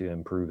efforts into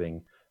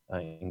improving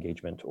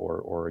engagement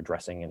or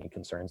addressing any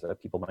concerns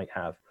that people might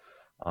have.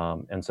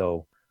 And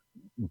so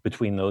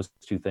between those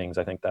two things,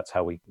 I think that's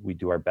how we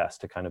do our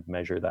best to kind of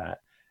measure that.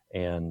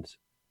 And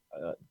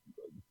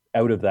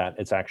out of that,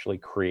 it's actually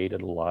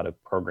created a lot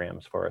of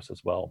programs for us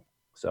as well.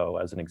 So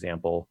as an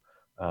example,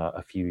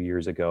 a few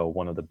years ago,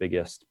 one of the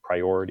biggest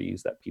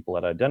priorities that people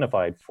had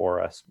identified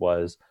for us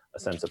was a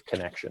sense of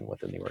connection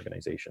within the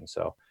organization.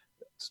 So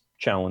it's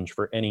a challenge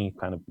for any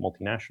kind of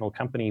multinational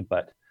company,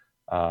 but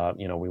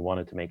we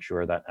wanted to make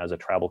sure that as a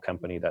travel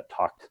company that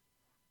talked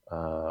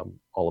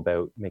all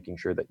about making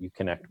sure that you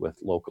connect with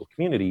local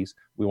communities,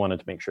 we wanted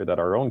to make sure that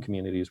our own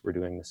communities were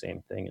doing the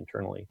same thing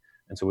internally.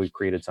 And so we've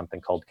created something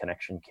called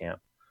Connection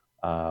Camp,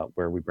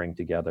 where we bring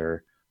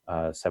together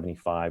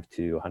 75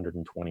 to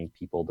 120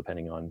 people,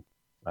 depending on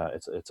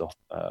it's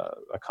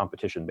a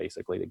competition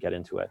basically to get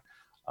into it,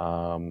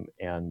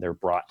 and they're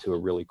brought to a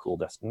really cool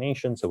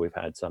destination. So we've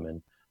had some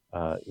in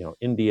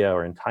India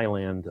or in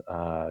Thailand,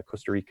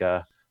 Costa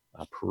Rica,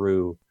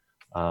 Peru,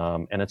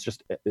 and it's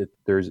just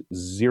there's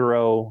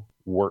zero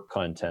work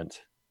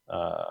content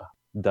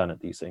done at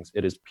these things.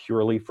 It is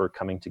purely for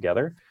coming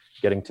together,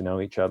 getting to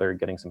know each other,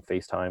 getting some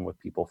FaceTime with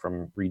people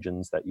from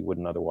regions that you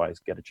wouldn't otherwise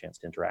get a chance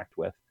to interact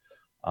with.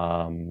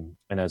 And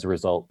as a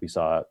result, we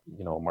saw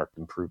a marked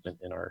improvement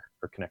in our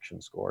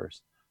connection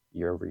scores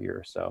year over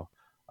year. So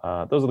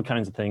those are the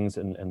kinds of things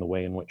and the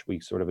way in which we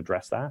sort of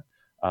address that.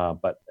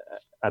 But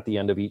at the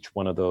end of each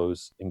one of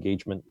those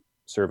engagement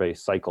survey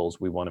cycles,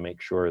 we want to make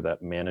sure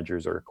that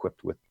managers are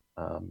equipped with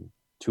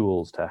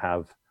tools to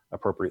have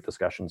appropriate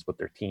discussions with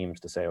their teams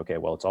to say, okay,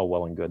 well, it's all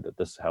well and good that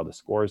this is how the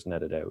score is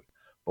netted out,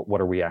 but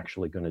what are we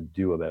actually going to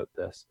do about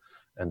this?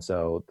 And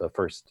so the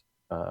first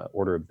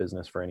order of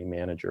business for any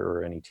manager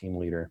or any team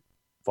leader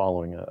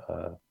following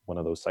one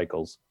of those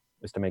cycles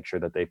is to make sure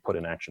that they put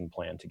an action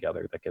plan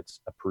together that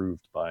gets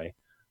approved by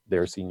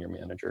their senior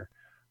manager,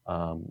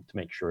 to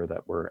make sure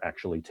that we're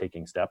actually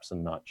taking steps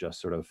and not just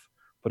sort of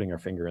putting our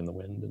finger in the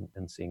wind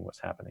and seeing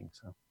what's happening.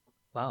 So,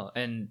 wow.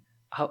 And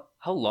how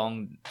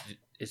long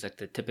is like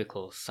the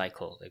typical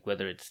cycle, like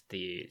whether it's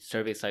the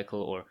survey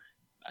cycle or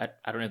I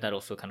don't know if that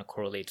also kind of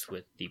correlates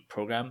with the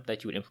program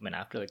that you would implement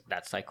after, like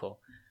that cycle?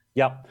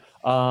 Yeah.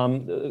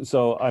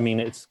 So, I mean,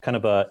 it's kind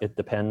of it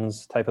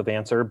depends type of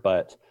answer,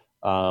 but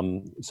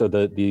so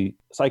the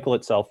cycle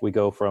itself, we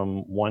go from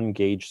one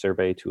gauge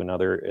survey to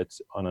another.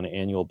 It's on an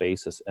annual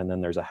basis. And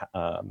then there's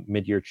a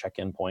mid-year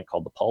check-in point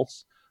called the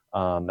Pulse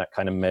that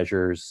kind of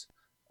measures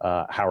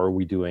how are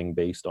we doing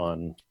based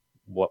on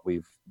what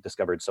we've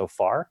discovered so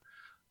far.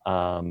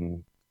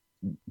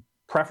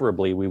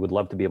 Preferably, we would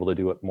love to be able to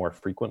do it more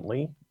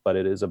frequently, but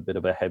it is a bit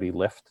of a heavy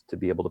lift to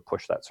be able to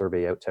push that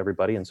survey out to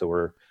everybody. And so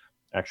we're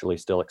actually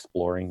still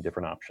exploring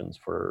different options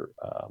for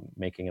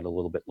making it a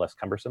little bit less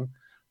cumbersome.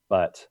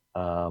 But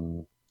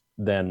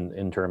then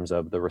in terms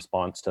of the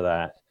response to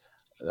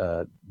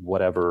that,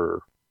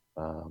 whatever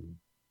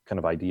kind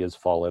of ideas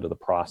fall out of the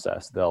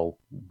process, they'll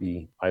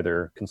be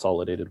either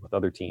consolidated with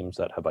other teams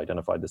that have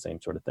identified the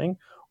same sort of thing,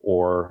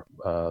 or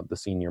the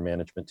senior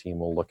management team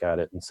will look at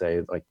it and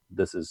say, like,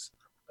 this is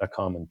a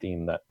common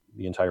theme that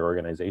the entire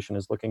organization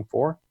is looking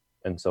for.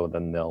 And so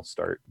then they'll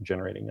start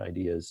generating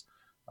ideas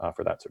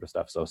for that sort of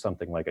stuff. So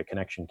something like a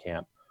connection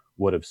camp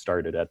would have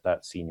started at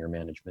that senior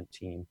management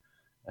team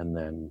and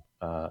then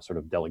sort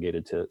of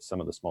delegated to some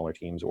of the smaller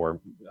teams,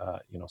 or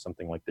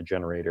something like the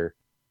generator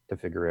to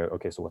figure out,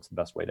 okay, so what's the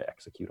best way to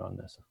execute on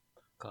this?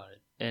 Got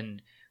it.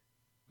 And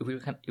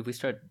if we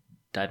start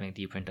diving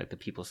deeper into like the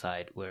people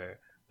side, where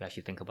we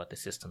actually think about the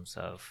systems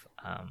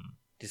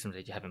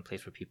that you have in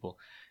place for people.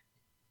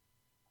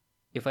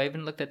 If I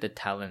even looked at the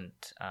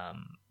talent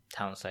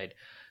side,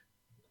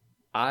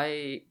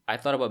 I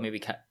thought about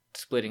maybe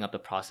splitting up the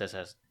process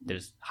as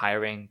there's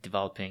hiring,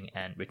 developing,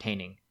 and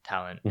retaining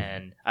talent. Mm-hmm.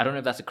 And I don't know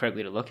if that's the correct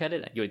way to look at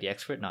it. You're the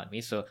expert, not me,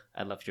 so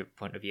I'd love your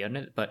point of view on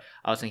it. But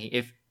I was thinking,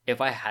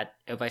 if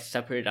I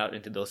separate it out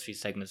into those three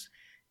segments,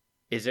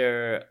 is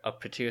there a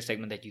particular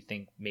segment that you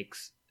think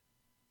makes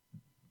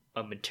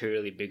a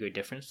materially bigger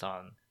difference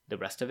on the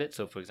rest of it?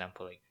 So, for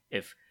example, like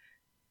if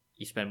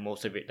you spend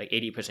most of it, like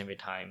 80% of your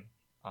time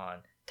on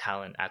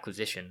talent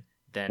acquisition,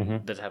 then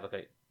mm-hmm. does it have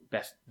like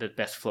the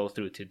best flow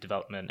through to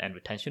development and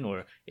retention,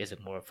 or is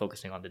it more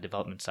focusing on the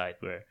development side,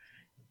 where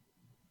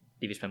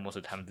if you spend most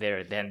of the time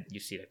there, then you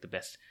see like the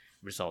best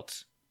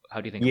results?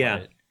 How do you think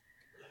about it?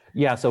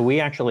 Yeah, so we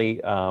actually,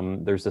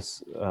 there's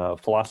this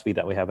philosophy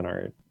that we have in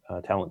our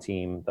talent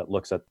team that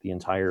looks at the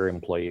entire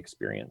employee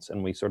experience,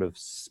 and we sort of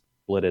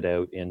split it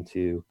out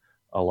into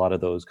a lot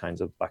of those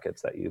kinds of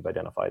buckets that you've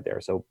identified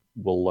there. So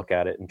we'll look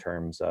at it in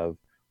terms of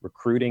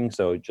recruiting,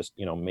 so just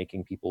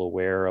making people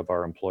aware of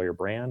our employer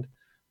brand,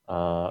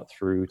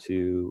 through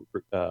to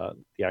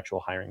the actual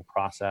hiring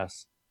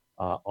process,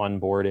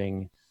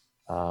 onboarding,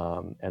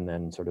 and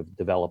then sort of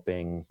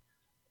developing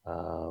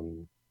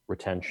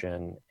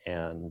retention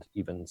and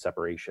even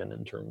separation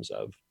in terms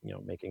of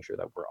making sure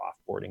that we're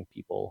offboarding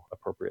people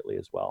appropriately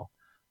as well.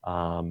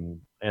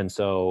 And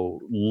so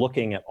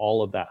looking at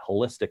all of that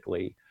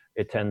holistically,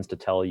 it tends to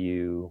tell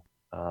you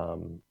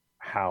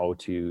how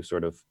to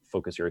sort of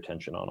focus your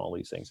attention on all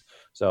these things.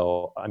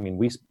 So, I mean,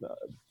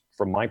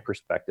 from my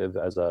perspective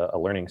as a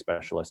learning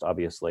specialist,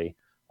 obviously,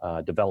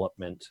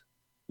 development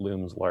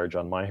looms large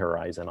on my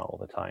horizon all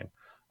the time.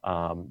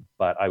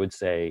 But I would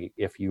say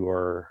if you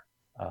are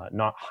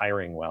not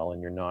hiring well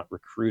and you're not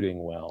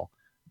recruiting well,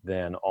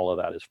 then all of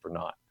that is for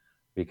naught,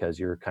 because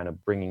you're kind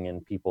of bringing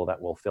in people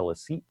that will fill a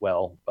seat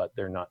well, but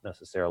they're not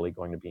necessarily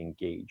going to be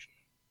engaged.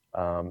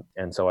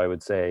 And so I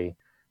would say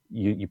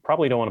you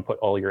probably don't want to put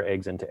all your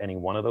eggs into any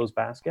one of those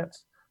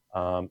baskets,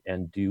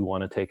 and do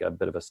want to take a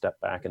bit of a step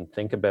back and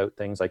think about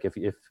things like if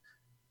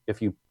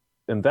you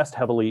invest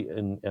heavily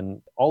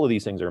in all of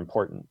these things are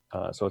important.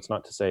 So it's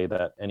not to say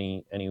that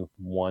any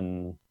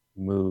one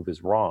move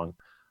is wrong,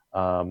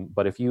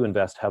 but if you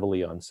invest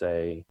heavily on,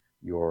 say,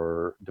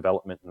 your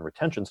development and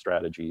retention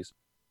strategies,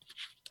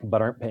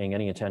 but aren't paying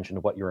any attention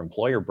to what your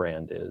employer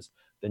brand is,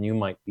 then you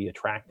might be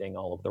attracting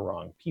all of the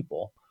wrong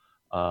people,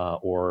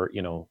 or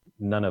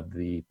none of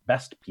the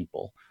best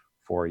people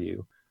for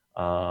you.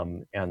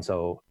 And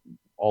so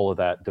all of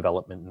that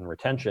development and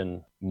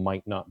retention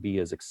might not be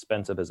as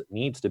expensive as it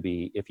needs to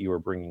be if you are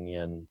bringing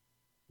in,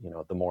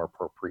 the more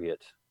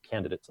appropriate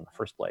candidates in the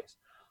first place.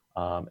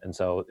 And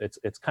so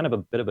it's kind of a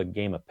bit of a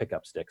game of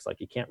pickup sticks.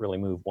 Like, you can't really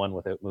move one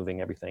without moving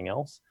everything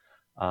else.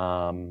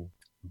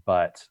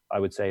 But I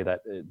would say that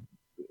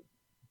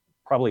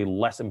probably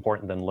less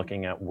important than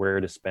looking at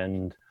where to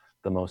spend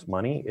the most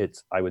money.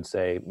 I would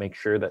say, make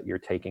sure that you're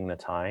taking the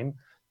time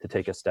to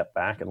take a step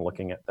back and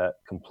looking at that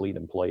complete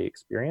employee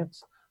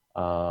experience,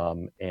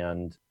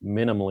 and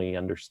minimally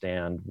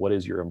understand what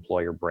is your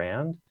employer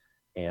brand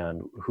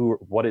and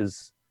what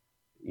is,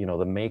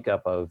 the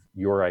makeup of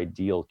your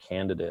ideal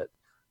candidate.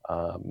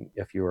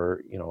 If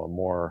you're, a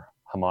more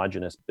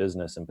homogenous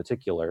business in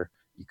particular,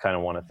 you kind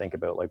of want to think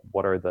about, like,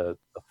 what are the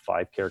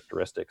 5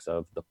 characteristics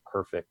of the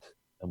perfect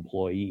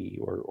employee,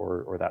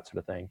 or that sort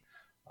of thing.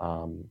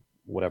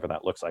 Whatever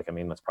that looks like. I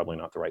mean, that's probably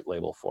not the right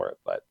label for it,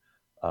 but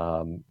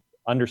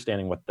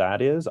understanding what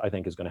that is, I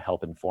think, is going to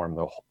help inform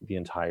the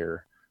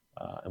entire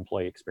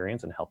employee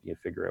experience and help you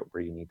figure out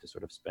where you need to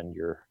sort of spend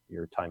your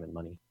time and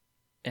money.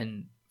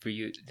 And for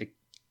you,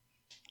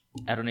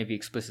 I don't know if you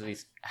explicitly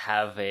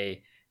have the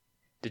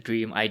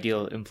dream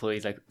ideal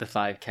employees, like the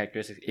 5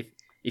 characteristics.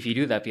 If you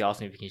do, that'd be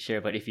awesome if you can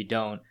share. But if you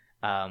don't,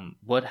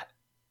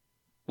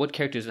 what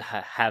characters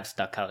have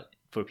stuck out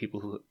for people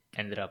who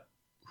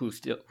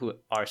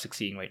are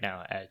succeeding right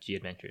now at G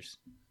Adventures?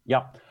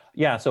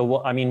 Yeah. So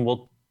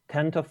we'll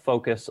tend to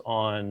focus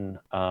on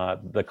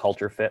the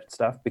culture fit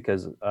stuff,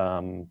 because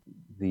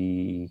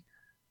the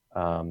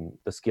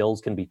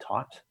skills can be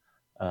taught,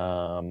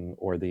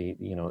 or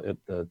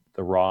the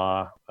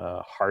raw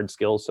hard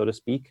skills, so to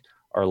speak,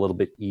 are a little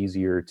bit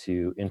easier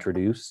to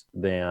introduce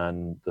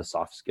than the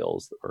soft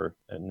skills,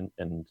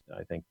 and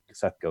I think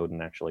Seth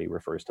Godin actually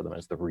refers to them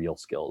as the real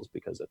skills,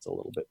 because it's a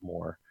little bit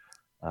more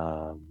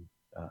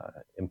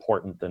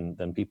important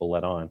than people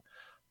let on.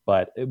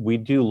 But we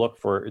do look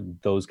for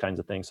those kinds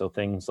of things. So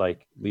things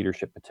like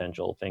leadership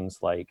potential, things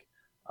like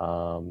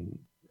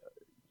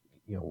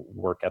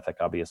work ethic,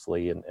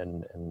 obviously,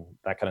 and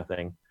that kind of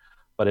thing.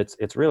 But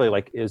it's really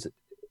like,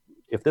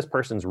 if this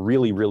person's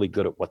really, really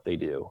good at what they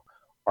do,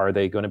 are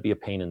they going to be a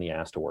pain in the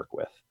ass to work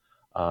with?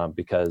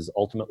 Because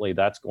ultimately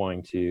that's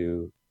going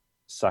to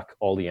suck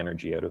all the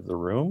energy out of the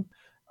room.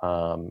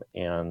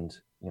 And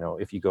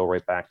if you go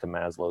right back to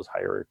Maslow's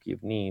hierarchy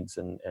of needs,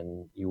 and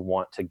you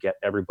want to get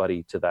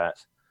everybody to that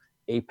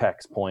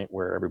apex point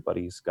where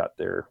everybody's got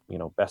their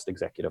best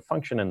executive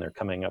function and they're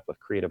coming up with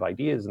creative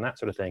ideas and that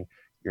sort of thing,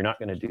 you're not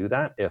going to do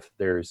that if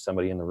there's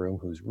somebody in the room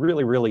who's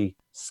really, really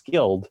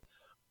skilled,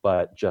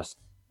 but just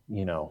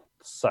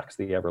sucks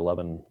the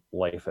ever-loving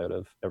life out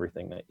of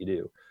everything that you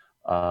do.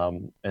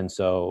 And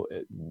so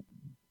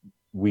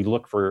we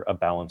look for a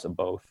balance of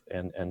both,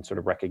 and sort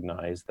of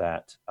recognize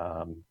that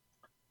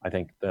I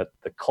think that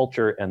the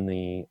culture and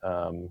the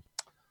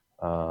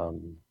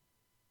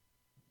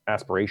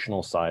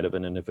aspirational side of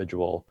an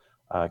individual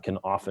can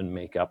often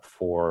make up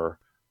for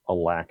a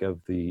lack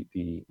of the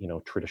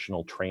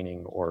traditional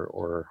training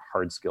or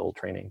hard skill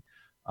training.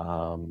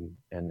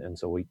 And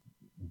so we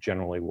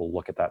generally will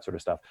look at that sort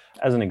of stuff.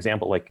 As an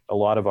example, like a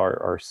lot of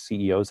our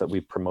CEOs that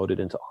we've promoted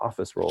into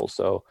office roles.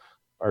 So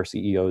our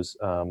CEOs,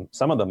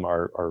 some of them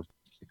are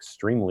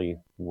extremely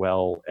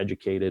well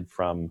educated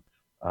from,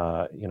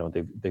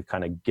 they've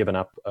kind of given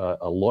up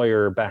a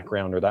lawyer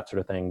background or that sort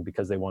of thing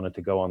because they wanted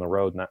to go on the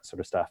road and that sort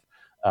of stuff.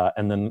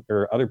 And then there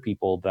are other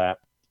people that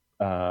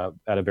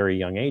at a very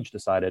young age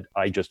decided,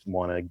 I just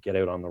want to get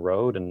out on the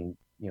road and,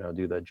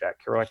 do the Jack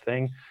Kerouac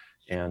thing.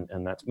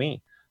 And that's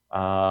me.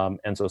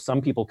 And so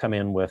some people come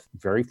in with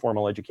very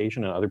formal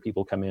education, and other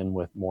people come in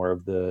with more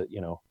of the,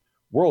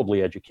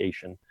 worldly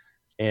education.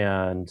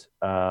 And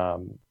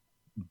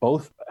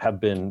both have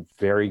been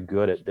very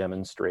good at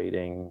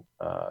demonstrating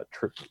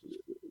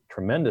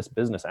tremendous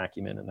business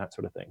acumen and that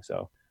sort of thing.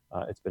 So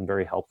it's been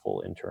very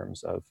helpful in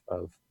terms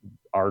of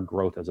our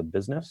growth as a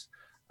business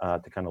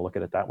to kind of look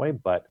at it that way.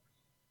 But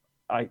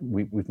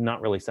we've not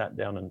really sat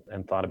down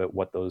and thought about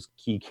what those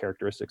key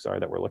characteristics are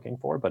that we're looking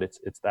for, but it's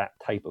that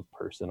type of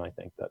person, I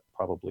think, that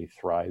probably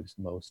thrives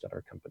most at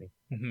our company.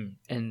 Mm-hmm.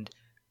 And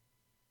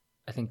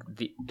I think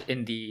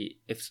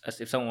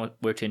if someone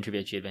were to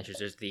interview at G Adventures,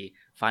 there's the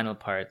final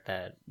part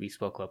that we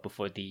spoke about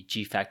before, the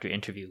G Factor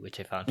interview, which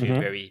I found to be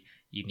very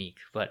unique.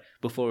 But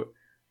before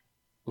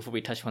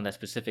we touch on that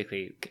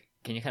specifically,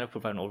 can you kind of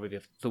provide an overview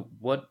of, so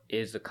what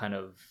is the kind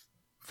of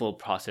full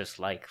process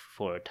like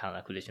for talent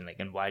acquisition, like,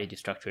 and why did you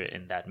structure it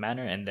in that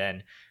manner? And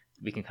then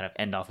we can kind of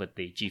end off with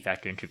the G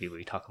Factor interview where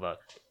you talk about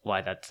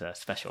why that's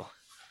special.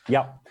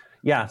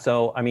 Yeah.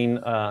 So, I mean,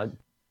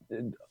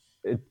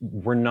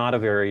 we're not a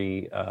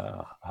very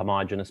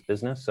homogenous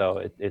business,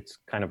 so it's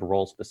kind of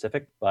role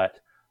specific, but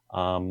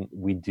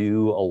we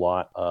do a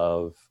lot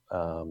of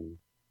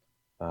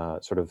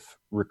sort of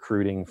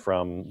recruiting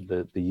from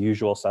the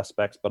usual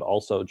suspects, but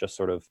also just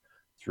sort of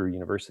through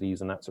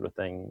universities and that sort of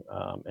thing.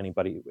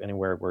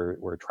 Anywhere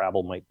where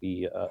travel might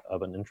be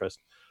of an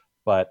interest.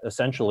 But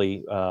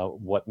essentially,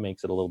 what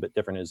makes it a little bit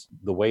different is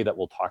the way that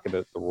we'll talk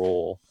about the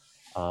role.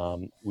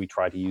 We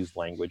try to use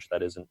language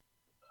that isn't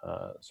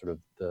sort of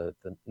the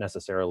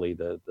necessarily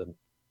the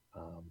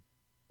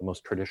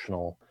most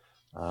traditional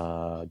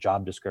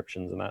job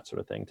descriptions and that sort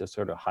of thing, to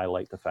sort of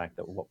highlight the fact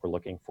that what we're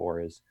looking for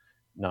is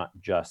not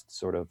just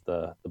sort of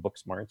the book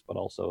smarts, but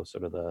also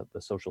sort of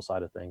the social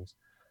side of things.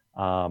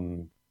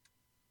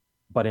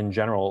 But in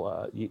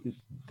general,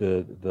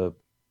 the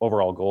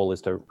overall goal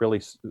is to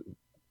really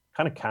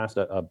kind of cast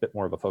a bit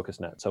more of a focus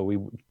net. So we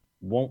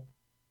won't,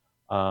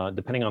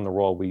 depending on the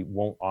role, we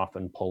won't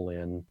often pull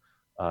in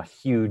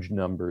huge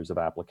numbers of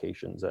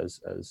applications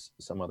as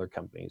some other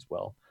companies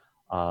will.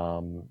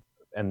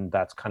 And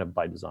that's kind of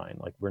by design.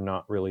 Like, we're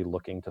not really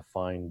looking to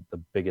find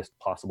the biggest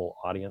possible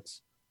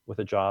audience with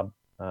a job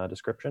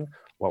description.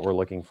 What we're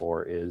looking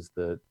for is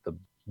the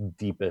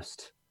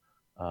deepest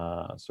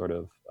sort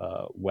of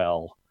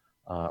well,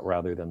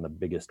 rather than the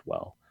biggest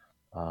well,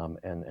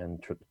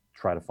 and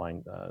try to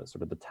find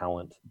sort of the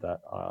talent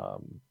that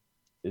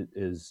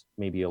is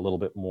maybe a little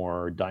bit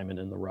more diamond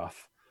in the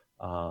rough,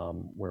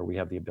 where we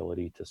have the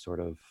ability to sort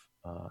of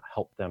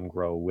help them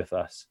grow with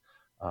us,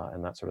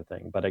 and that sort of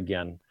thing. But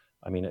again,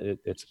 I mean,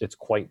 it's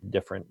quite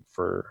different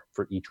for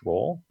each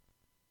role.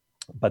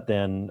 But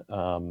then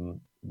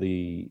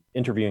the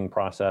interviewing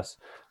process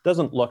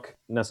doesn't look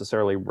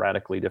necessarily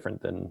radically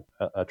different than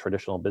a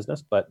traditional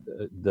business, but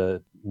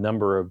the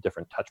number of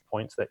different touch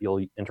points that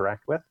you'll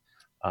interact with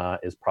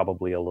is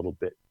probably a little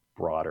bit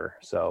broader.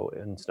 So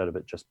instead of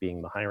it just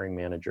being the hiring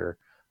manager,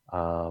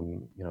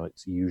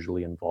 it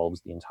usually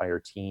involves the entire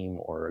team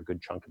or a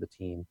good chunk of the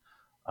team.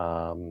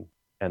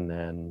 And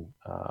then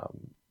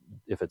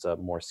if it's a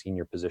more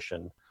senior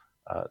position,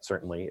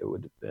 certainly it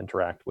would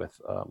interact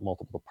with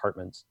multiple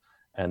departments.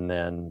 And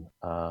then,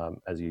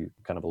 as you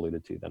kind of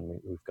alluded to, then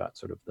we've got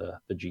sort of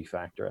the G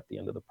Factor at the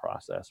end of the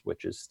process,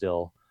 which is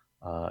still,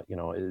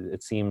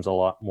 it seems a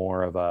lot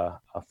more of a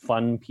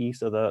fun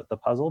piece of the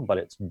puzzle, but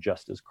it's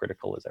just as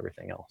critical as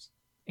everything else.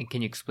 And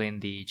can you explain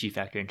the G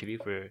Factor interview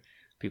for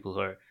people who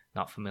are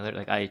not familiar?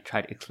 Like, I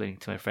tried explaining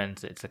to my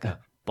friends, it's like a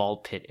ball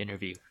pit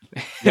interview.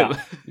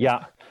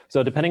 Yeah.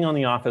 So depending on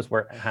the office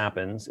where it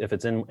happens, if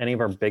it's in any of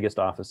our biggest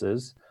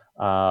offices,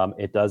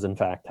 it does in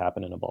fact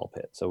happen in a ball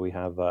pit. So we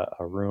have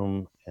a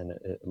room, and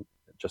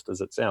just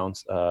as it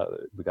sounds,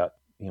 we got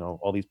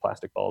all these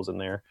plastic balls in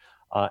there,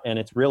 and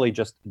it's really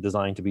just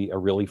designed to be a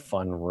really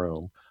fun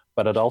room.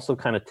 But it also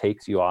kind of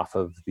takes you off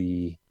of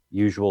the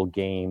usual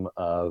game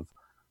of,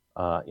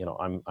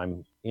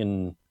 I'm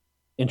in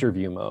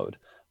interview mode,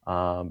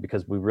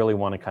 because we really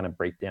want to kind of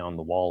break down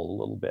the wall a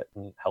little bit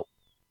and help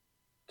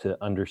to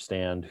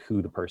understand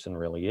who the person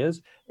really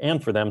is,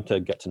 and for them to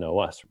get to know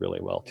us really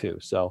well too.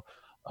 So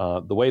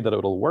the way that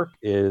it'll work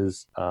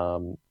is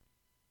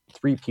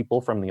 3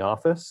 people from the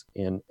office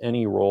in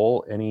any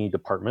role, any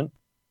department,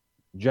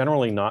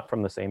 generally not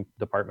from the same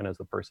department as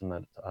the person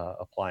that's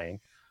applying.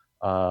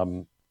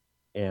 So,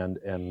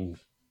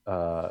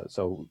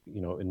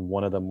 in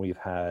one of them, we've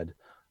had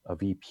a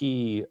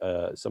VP,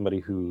 somebody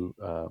who,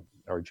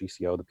 our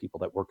GCO, the people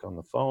that work on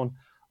the phone,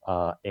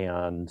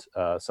 and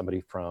somebody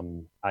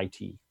from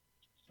IT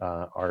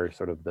are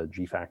sort of the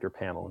G Factor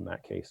panel in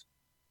that case.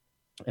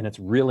 And it's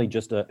really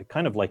just a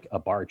kind of like a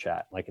bar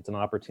chat. Like, it's an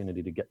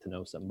opportunity to get to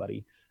know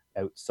somebody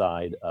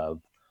outside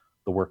of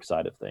the work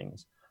side of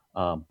things,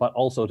 but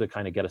also to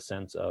kind of get a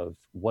sense of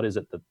what is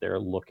it that they're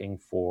looking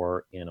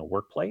for in a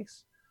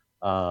workplace,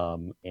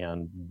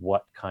 and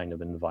what kind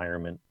of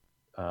environment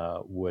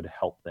would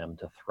help them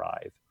to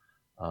thrive.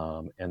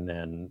 And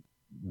then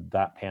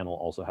that panel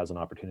also has an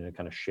opportunity to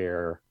kind of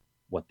share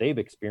what they've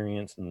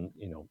experienced, and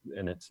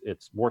and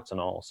it's warts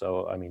and all.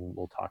 So I mean,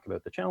 we'll talk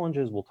about the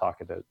challenges, we'll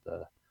talk about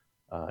the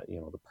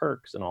the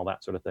perks and all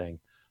that sort of thing.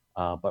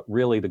 But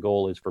really, the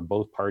goal is for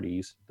both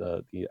parties,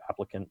 the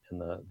applicant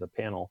and the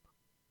panel,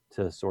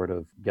 to sort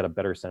of get a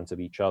better sense of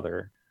each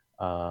other,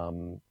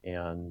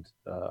 and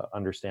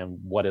understand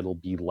what it'll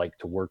be like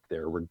to work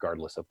there,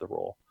 regardless of the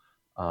role.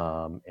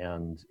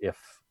 And if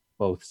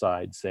both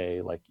sides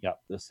say, like, yeah,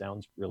 this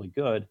sounds really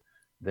good,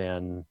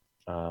 then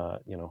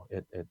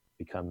it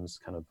becomes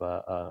kind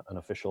of an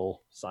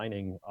official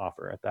signing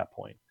offer at that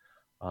point.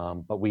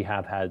 But we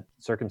have had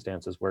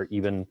circumstances where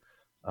even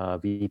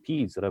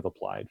VPs that have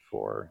applied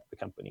for the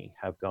company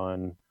have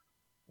gone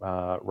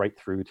right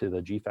through to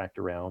the G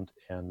Factor round,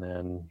 and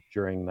then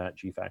during that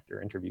G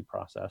Factor interview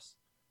process,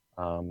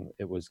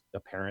 it was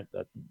apparent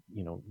that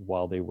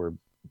while they were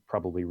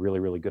probably really,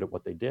 really good at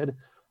what they did,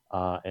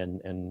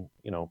 and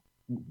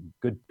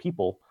good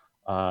people,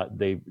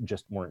 they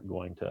just weren't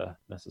going to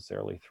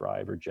necessarily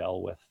thrive or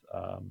gel with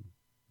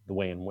the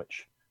way in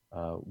which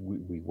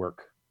we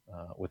work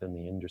within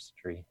the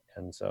industry.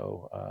 And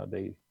so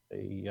they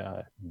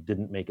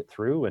didn't make it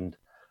through, and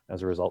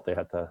as a result, they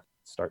had to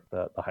start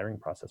the hiring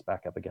process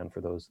back up again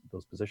for those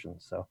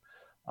positions. So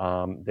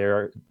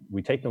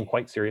we take them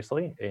quite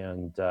seriously,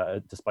 and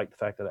despite the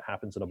fact that it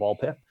happens in a ball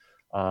pit,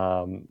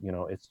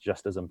 it's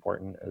just as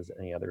important as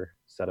any other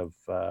set of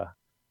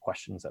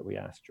questions that we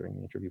ask during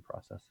the interview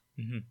process.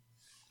 Mm-hmm.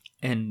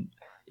 And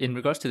in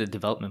regards to the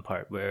development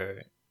part,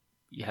 where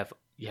you have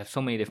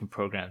so many different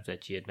programs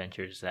at G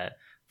Adventures that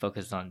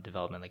focus on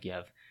development, like you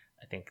have,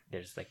 I think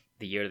there's like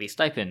the yearly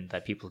stipend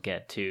that people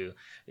get to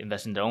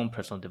invest in their own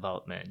personal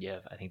development. You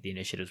have, I think, the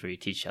initiatives where you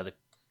teach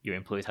your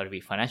employees how to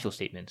read financial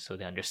statements so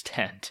they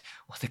understand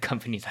what the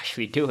company is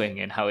actually doing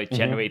and how it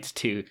generates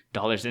to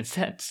dollars and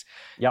cents.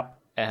 Yep.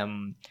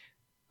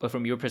 But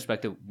from your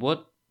perspective,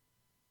 what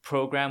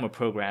program or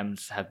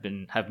programs have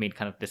made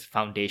kind of this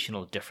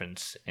foundational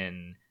difference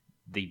in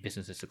the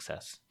business's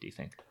success, do you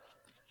think?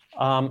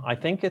 I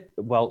think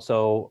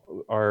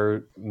so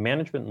our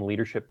management and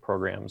leadership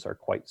programs are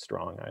quite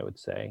strong, I would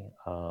say.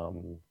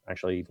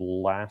 Actually,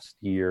 last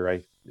year,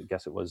 I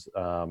guess it was,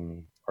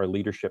 our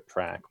leadership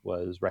track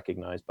was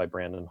recognized by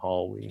Brandon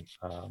Hall. We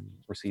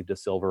received a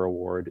silver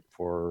award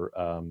for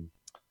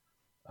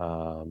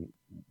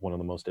one of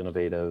the most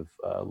innovative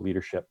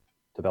leadership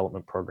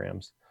development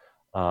programs.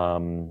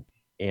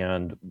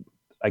 And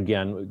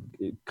again,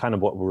 kind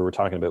of what we were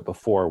talking about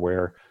before,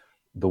 where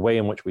the way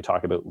in which we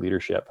talk about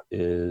leadership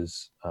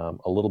is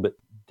a little bit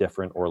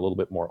different or a little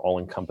bit more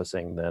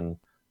all-encompassing than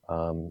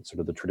sort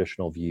of the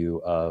traditional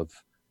view of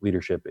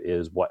leadership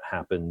is what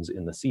happens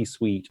in the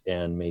C-suite,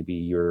 and maybe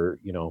you're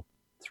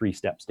 3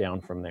 steps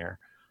down from there.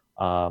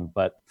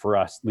 But for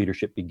us,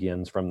 leadership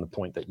begins from the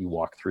point that you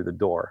walk through the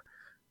door,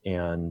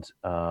 and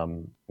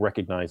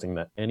recognizing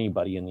that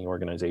anybody in the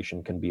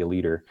organization can be a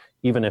leader,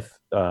 even if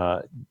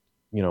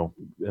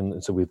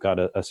and so we've got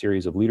a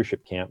series of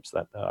leadership camps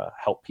that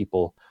help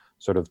people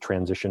sort of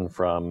transition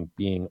from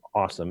being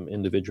awesome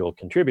individual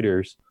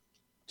contributors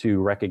to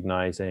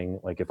recognizing,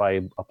 like, if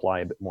I apply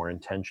a bit more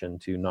intention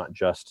to not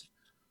just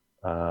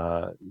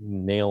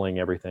nailing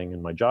everything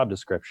in my job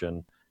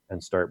description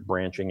and start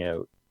branching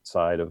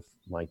outside of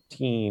my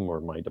team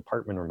or my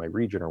department or my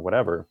region or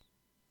whatever,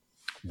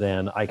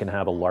 then I can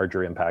have a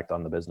larger impact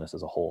on the business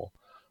as a whole.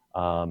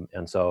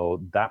 And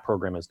so that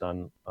program has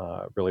done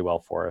really well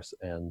for us,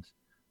 and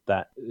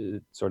that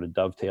sort of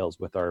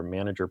dovetails with our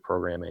manager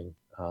programming,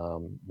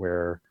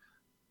 where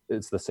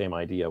it's the same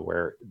idea,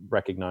 where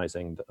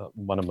recognizing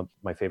one of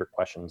my favorite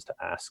questions to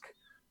ask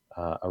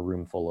a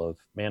room full of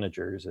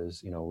managers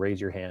is, raise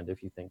your hand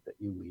if you think that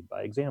you lead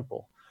by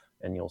example.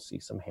 And you'll see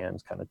some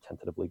hands kind of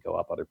tentatively go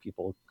up. Other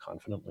people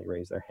confidently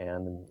raise their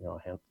hand, and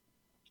a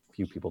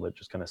few people that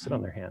just kind of sit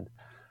on their hand.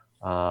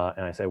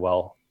 And I say,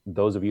 well,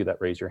 those of you that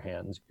raise your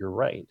hands, you're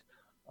right.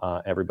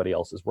 Everybody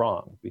else is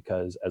wrong,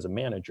 because as a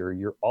manager,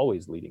 you're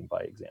always leading by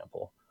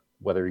example.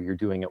 Whether you're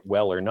doing it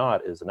well or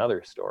not is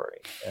another story.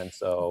 And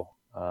so,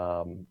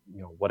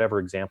 whatever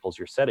examples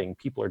you're setting,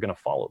 people are going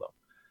to follow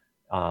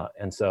them.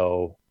 And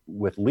so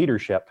with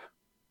leadership,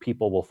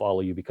 people will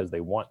follow you because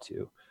they want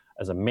to.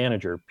 As a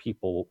manager,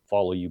 people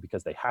follow you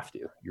because they have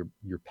to.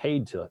 You're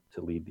paid to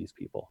lead these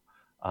people.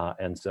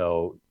 And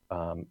so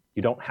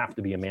you don't have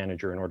to be a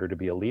manager in order to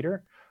be a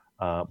leader.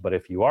 But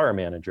if you are a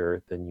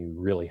manager, then you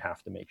really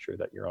have to make sure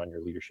that you're on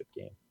your leadership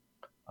game.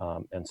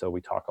 And so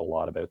we talk a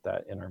lot about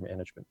that in our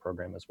management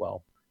program as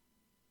well.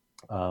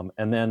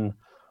 And then,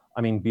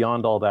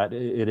 beyond all that,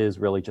 it is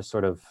really just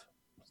sort of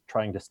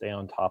trying to stay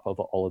on top of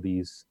all of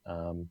these,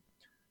 the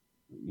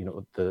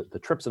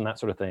trips and that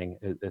sort of thing.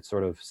 It's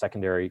sort of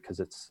secondary,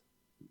 because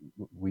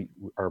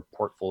our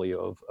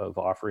portfolio of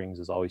offerings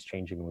is always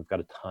changing, and we've got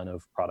a ton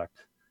of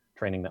product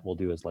training that we'll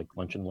do as like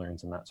lunch and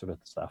learns and that sort of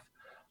stuff.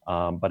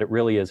 But it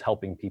really is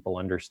helping people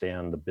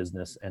understand the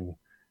business and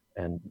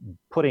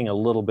putting a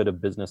little bit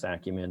of business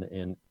acumen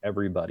in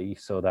everybody,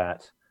 so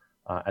that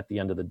at the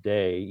end of the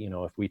day,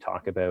 if we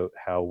talk about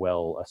how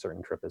well a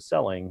certain trip is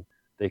selling,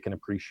 they can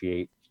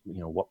appreciate,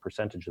 what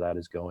percentage of that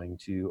is going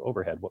to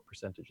overhead, what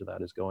percentage of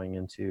that is going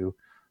into,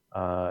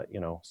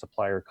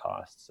 supplier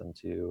costs and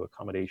to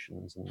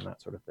accommodations and that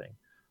sort of thing.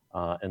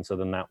 And so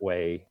then that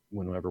way,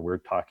 whenever we're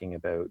talking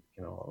about,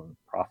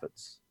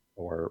 profits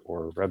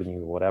or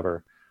revenue or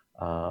whatever,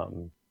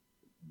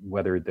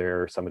 whether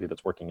they're somebody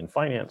that's working in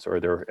finance or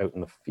they're out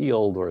in the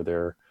field or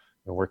they're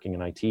working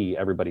in IT,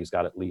 everybody's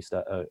got at least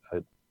a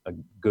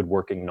good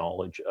working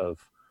knowledge of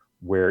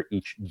where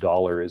each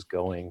dollar is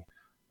going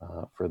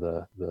for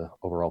the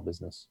overall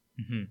business.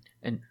 Mm-hmm.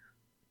 And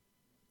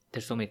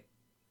there's so many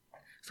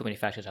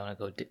factors I want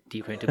to go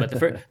deeper into. But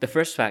the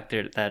first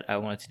factor that I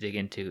wanted to dig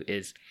into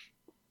is,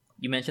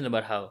 you mentioned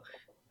about how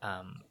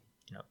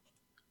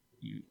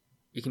you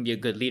can be a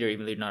good leader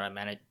even though you're not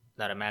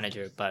a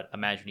manager, but a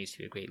manager needs to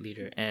be a great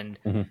leader. And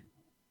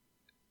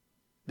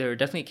there are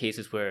definitely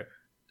cases where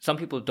some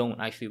people don't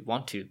actually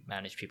want to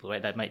manage people,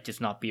 right? That might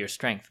just not be your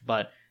strength.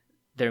 But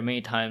there are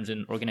many times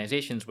in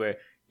organizations where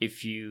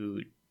if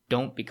you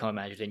don't become a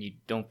manager, then you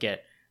don't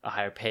get a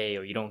higher pay,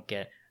 or you don't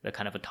get the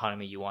kind of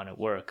autonomy you want to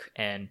work.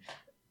 And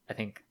I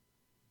think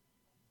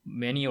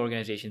many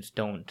organizations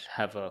don't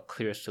have a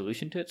clear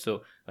solution to it.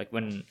 So like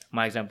when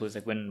my example is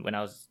like when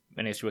I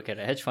used to work at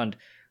a hedge fund,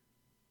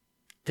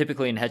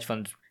 typically in hedge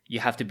funds, you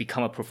have to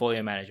become a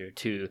portfolio manager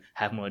to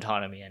have more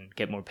autonomy and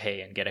get more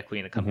pay and get equity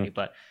in the company. Mm-hmm.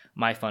 But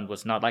my fund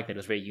was not like that. It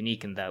was very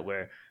unique in that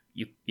where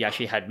you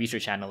actually had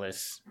research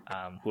analysts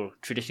who are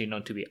traditionally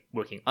known to be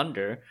working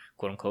under,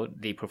 quote unquote,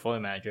 the portfolio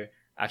manager,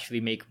 actually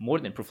make more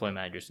than portfolio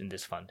managers in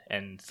this fund.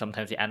 And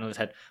sometimes the analysts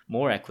had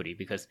more equity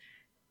because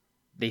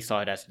they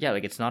saw it as,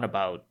 like it's not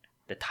about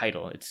the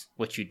title, it's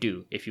what you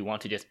do. If you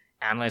want to just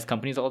analyze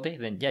companies all day,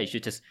 then you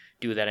should just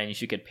do that and you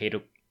should get paid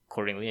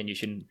accordingly, and you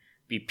shouldn't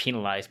be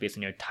penalized based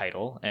on your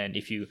title. And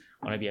if you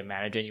want to be a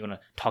manager and you want to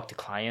talk to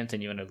clients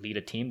and you want to lead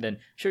a team, then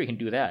sure, you can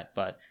do that.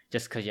 But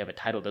just because you have a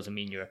title doesn't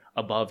mean you're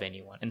above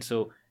anyone. And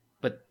so,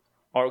 but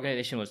our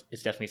organization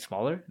is definitely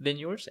smaller than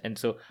yours. And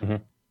so mm-hmm.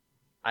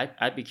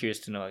 I'd be curious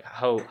to know, like,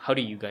 how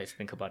do you guys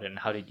think about it, and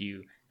how did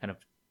you kind of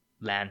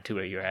land to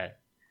where you're at?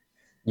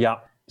 Yeah.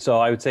 So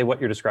I would say what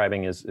you're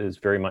describing is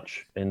very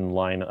much in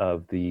line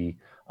of the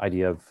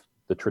idea of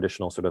the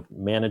traditional sort of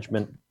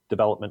management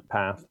development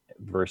path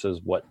versus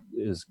what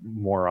is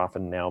more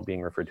often now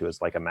being referred to as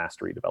like a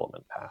mastery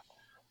development path,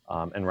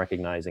 and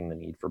recognizing the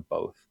need for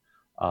both.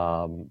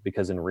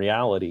 Because in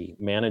reality,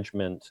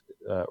 management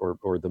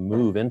or the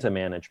move into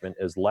management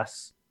is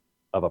less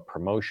of a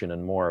promotion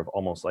and more of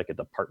almost like a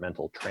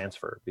departmental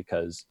transfer,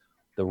 because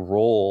the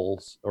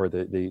roles or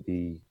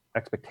the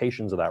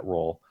expectations of that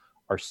role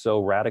are so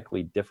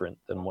radically different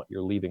than what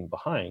you're leaving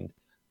behind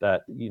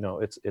that,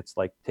 it's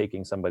like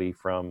taking somebody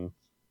from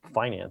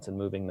finance and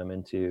moving them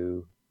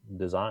into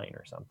design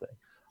or something.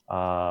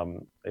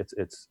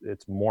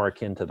 It's more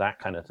akin to that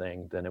kind of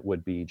thing than it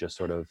would be just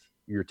sort of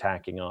you're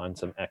tacking on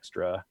some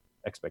extra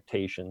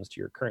expectations to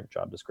your current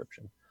job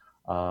description.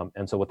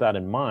 And so with that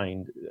in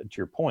mind, to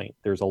your point,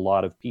 there's a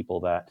lot of people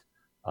that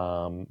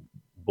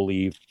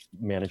believe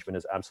management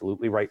is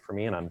absolutely right for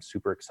me, and I'm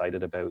super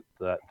excited about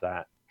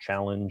that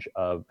challenge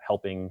of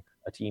helping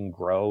a team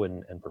grow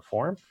and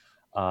perform.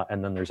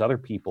 And then there's other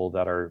people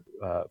that are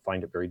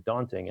find it very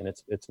daunting, and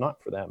it's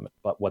not for them.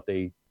 But what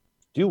they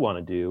do want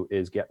to do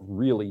is get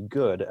really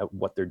good at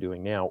what they're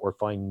doing now, or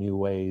find new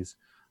ways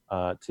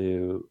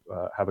to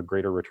have a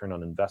greater return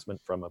on investment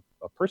from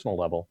a personal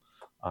level,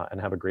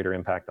 and have a greater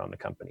impact on the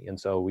company. And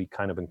so we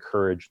kind of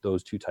encourage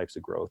those two types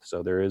of growth.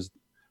 So there is,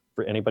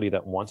 for anybody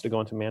that wants to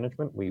go into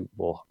management, we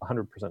will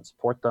 100%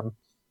 support them.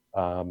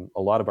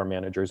 A lot of our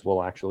managers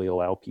will actually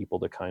allow people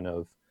to kind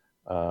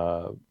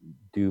of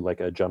do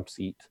like a jump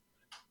seat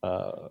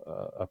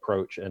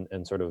approach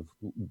and sort of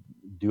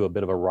do a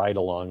bit of a ride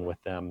along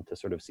with them to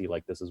sort of see,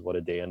 like, this is what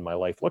a day in my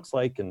life looks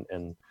like,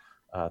 and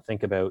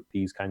think about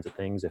these kinds of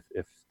things.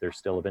 If they're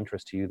still of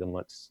interest to you, then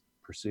let's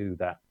pursue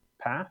that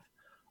path.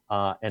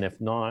 And if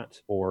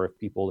not, or if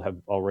people have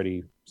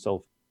already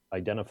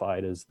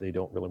self-identified as they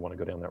don't really want to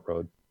go down that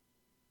road,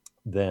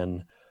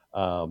 then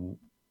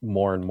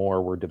more and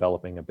more we're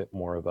developing a bit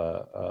more of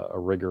a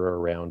rigor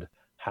around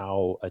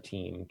how a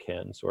team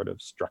can sort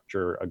of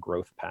structure a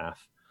growth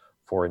path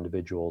for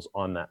individuals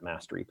on that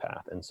mastery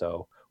path. And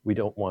so we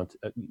don't want,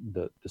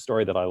 the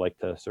story that I like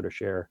to sort of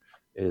share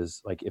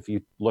is, like, if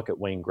you look at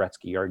Wayne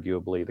Gretzky,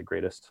 arguably the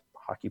greatest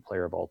hockey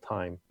player of all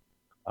time,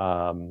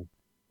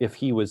 if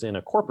he was in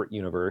a corporate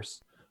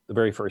universe, the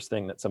very first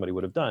thing that somebody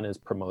would have done is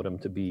promote him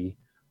to be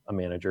a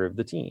manager of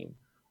the team.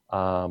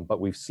 But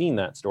we've seen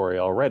that story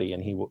already,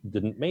 and he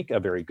didn't make a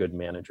very good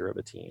manager of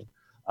a team,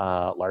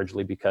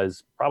 largely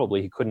because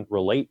probably he couldn't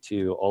relate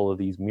to all of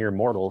these mere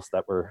mortals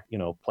that were,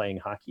 playing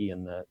hockey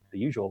in the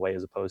usual way,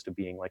 as opposed to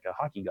being like a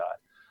hockey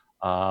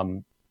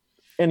god.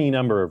 Any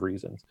number of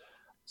reasons.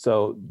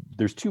 So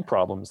there's two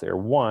problems there.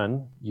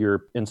 One,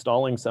 you're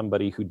installing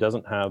somebody who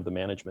doesn't have the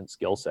management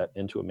skill set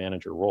into a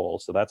manager role,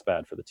 so that's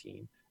bad for the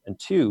team. And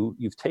two,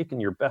 you've taken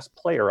your best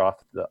player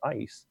off the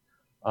ice.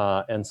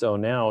 And so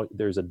now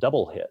there's a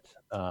double hit.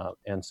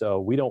 And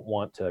so we don't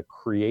want to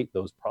create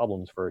those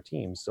problems for our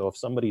teams. So if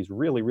somebody's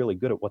really, really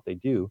good at what they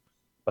do,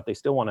 but they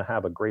still want to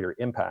have a greater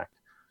impact,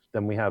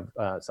 then we have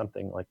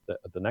something like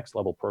the Next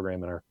Level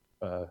program in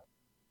our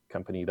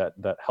company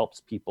that helps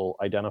people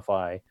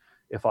identify,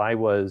 if I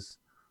was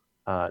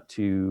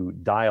to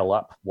dial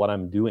up what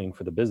I'm doing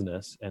for the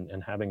business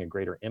and having a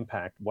greater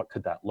impact, what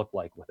could that look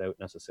like without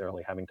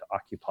necessarily having to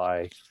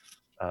occupy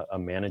a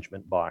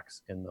management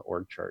box in the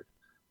org chart.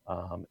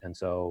 And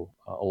so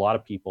a lot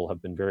of people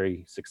have been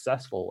very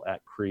successful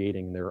at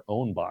creating their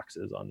own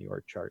boxes on the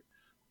org chart,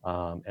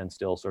 and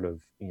still sort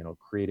of,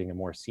 creating a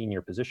more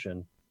senior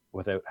position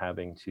without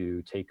having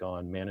to take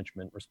on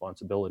management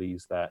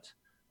responsibilities that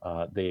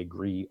they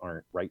agree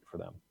aren't right for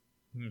them.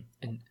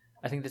 And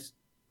I think this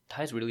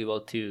ties really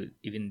well to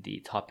even the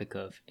topic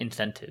of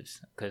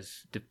incentives,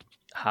 because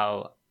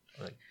how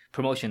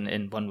promotion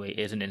in one way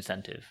is an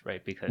incentive,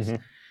 right? Because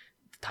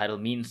title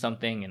means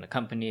something in a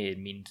company. It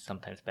means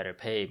sometimes better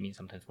pay. It means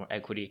sometimes more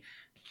equity.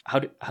 How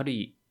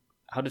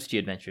does G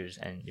Adventures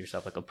and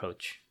yourself like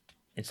approach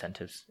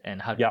incentives,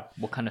 and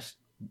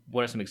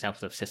what are some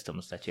examples of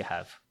systems that you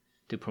have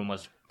to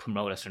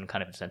promote a certain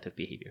kind of incentive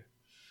behavior?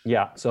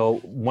 Yeah. So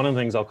one of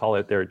the things I'll call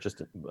it there,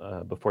 just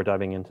before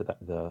diving into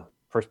the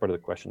first part of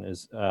the question,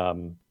 is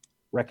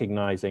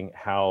recognizing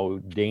how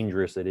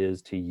dangerous it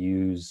is to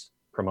use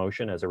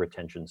promotion as a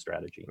retention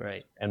strategy.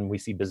 Right. And we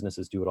see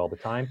businesses do it all the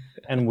time,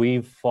 and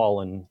we've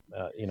fallen,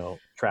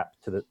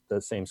 trapped to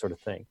the same sort of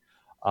thing.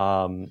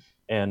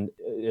 And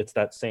it's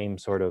that same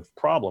sort of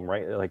problem,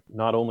 right? Like,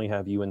 not only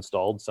have you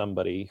installed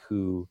somebody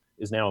who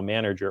is now a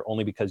manager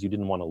only because you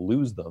didn't want to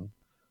lose them,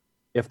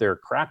 if they're a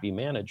crappy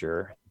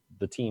manager,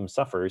 the team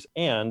suffers,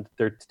 and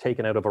they're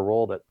taken out of a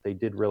role that they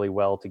did really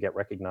well to get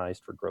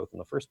recognized for growth in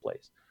the first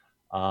place.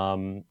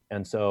 And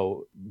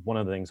so one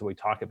of the things that we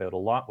talk about a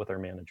lot with our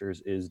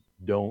managers is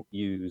don't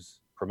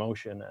use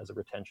promotion as a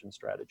retention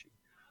strategy.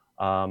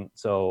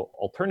 So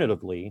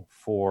alternatively,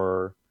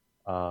 for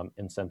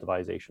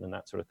incentivization and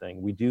that sort of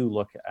thing, we do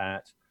look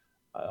at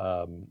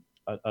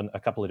a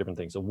couple of different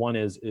things. So one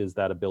is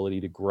that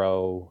ability to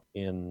grow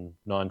in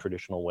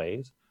non-traditional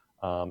ways.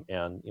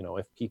 And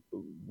if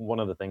people, one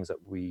of the things that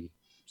we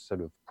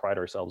sort of pride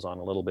ourselves on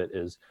a little bit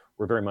is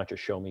we're very much a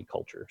show me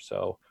culture.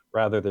 So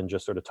rather than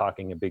just sort of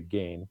talking a big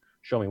game,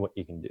 show me what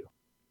you can do.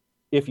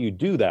 If you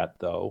do that,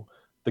 though,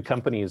 the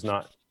company is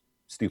not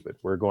stupid.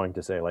 We're going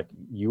to say, like,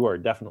 you are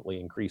definitely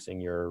increasing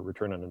your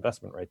return on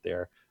investment right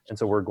there, and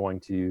so we're going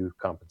to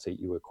compensate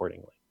you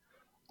accordingly.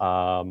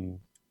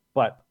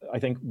 But I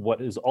think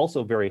what is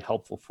also very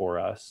helpful for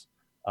us,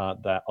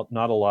 that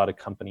not a lot of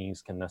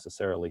companies can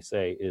necessarily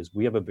say, is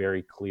we have a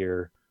very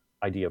clear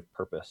idea of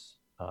purpose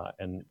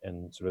and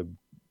sort of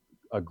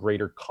a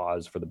greater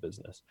cause for the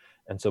business.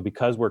 And so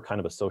because we're kind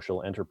of a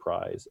social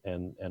enterprise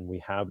and we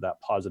have that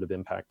positive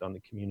impact on the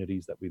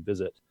communities that we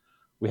visit,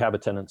 we have a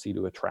tendency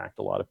to attract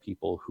a lot of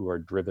people who are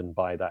driven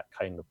by that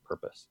kind of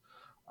purpose.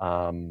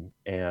 And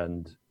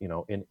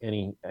in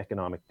any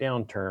economic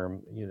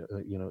downturn,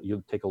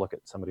 you take a look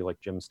at somebody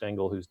like Jim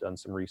Stengel, who's done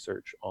some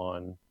research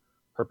on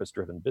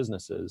purpose-driven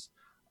businesses,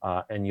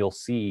 and you'll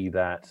see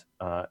that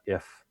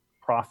if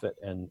profit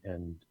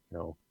and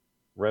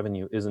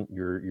revenue isn't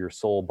your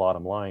sole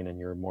bottom line, and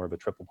you're more of a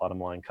triple bottom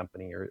line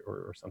company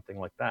or something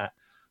like that,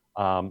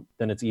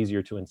 then it's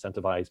easier to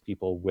incentivize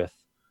people with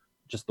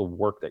just the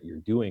work that you're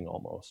doing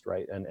almost,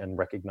 right? And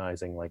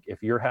recognizing, like,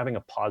 if you're having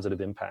a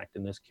positive impact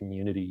in this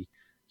community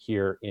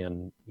here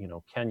in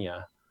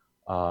Kenya,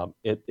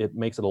 it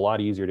makes it a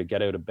lot easier to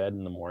get out of bed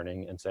in the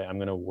morning and say, I'm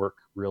going to work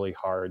really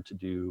hard to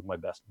do my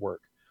best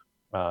work,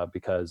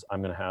 because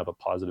I'm going to have a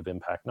positive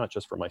impact, not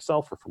just for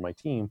myself or for my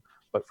team,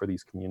 but for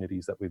these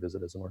communities that we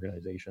visit as an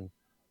organization.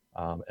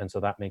 And so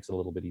that makes it a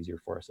little bit easier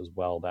for us as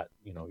well, that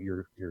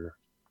your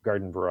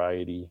garden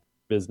variety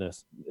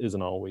business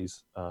isn't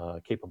always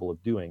capable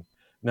of doing.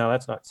 Now,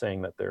 that's not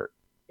saying that they're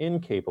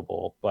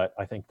incapable, but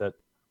I think that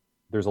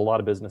there's a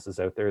lot of businesses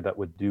out there that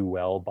would do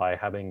well by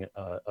having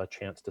a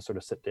chance to sort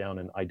of sit down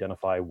and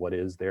identify what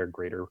is their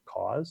greater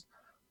cause.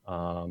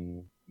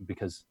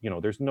 Because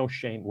there's no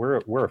shame.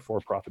 We're a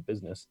for-profit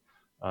business.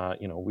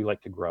 We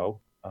like to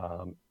grow,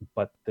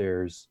 but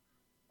there's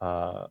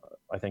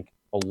I think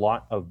a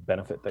lot of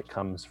benefit that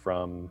comes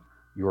from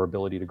your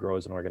ability to grow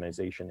as an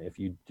organization if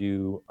you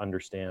do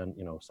understand.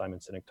 Simon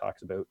Sinek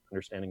talks about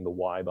understanding the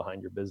why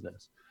behind your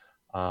business.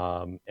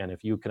 And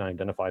if you can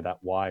identify that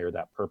why or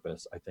that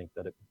purpose, I think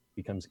that it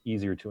becomes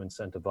easier to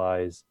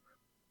incentivize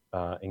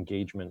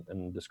engagement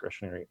and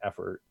discretionary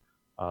effort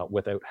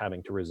without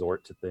having to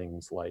resort to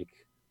things like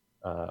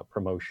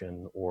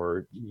promotion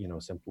or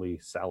simply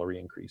salary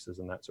increases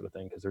and that sort of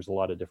thing, because there's a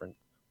lot of different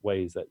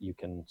ways that you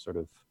can sort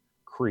of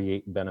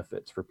create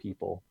benefits for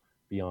people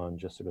beyond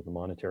just sort of the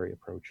monetary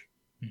approach.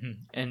 Mm-hmm.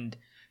 And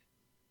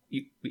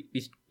we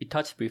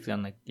touched briefly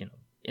on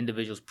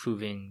individuals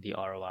proving the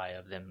ROI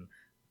of them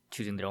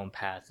choosing their own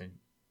path and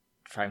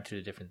trying to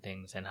do different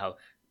things, and how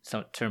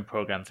some certain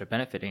programs are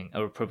benefiting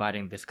or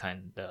providing this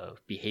kind of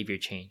behavior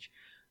change.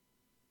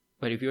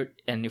 But if we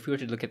were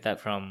to look at that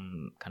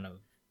from kind of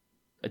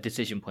a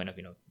decision point of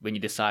when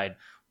you decide,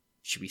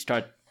 should we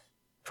start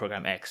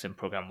program X and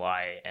program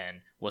Y,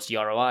 and what's the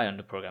ROI on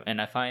the program?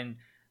 And I find,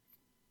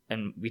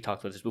 and we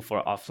talked about this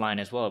before offline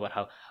as well, about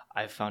how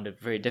I found it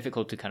very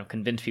difficult to kind of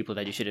convince people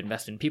that you should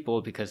invest in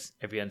people, because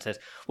everyone says,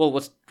 well,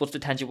 what's the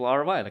tangible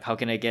ROI? Like, how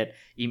can I get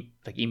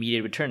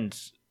immediate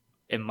returns?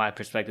 In my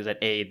perspective, that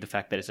the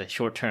fact that it's a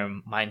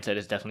short-term mindset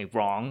is definitely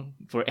wrong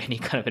for any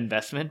kind of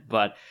investment,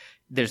 but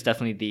there's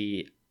definitely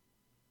the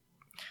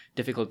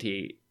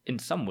difficulty in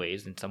some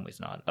ways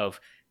not, of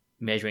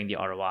measuring the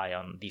ROI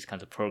on these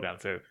kinds of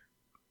programs, where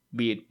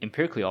we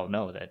empirically all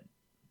know that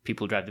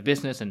people drive the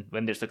business, and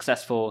when they're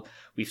successful,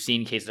 we've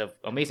seen cases of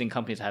amazing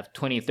companies that have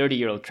 20,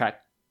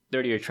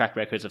 30-year track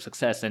records of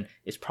success, and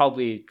it's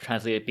probably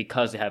translated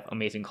because they have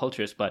amazing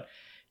cultures, but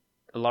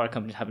a lot of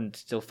companies haven't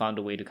still found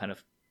a way to kind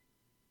of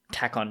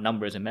tack on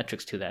numbers and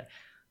metrics to that.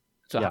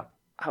 So yeah.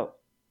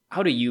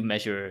 How do you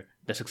measure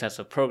the success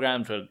of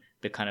programs, or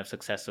the kind of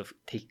success of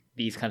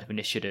these kinds of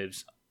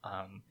initiatives,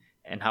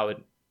 and how it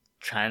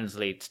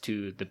translates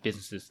to the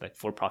business's like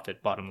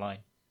for-profit bottom line?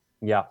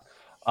 Yeah.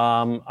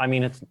 I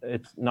mean, it's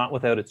not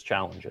without its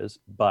challenges,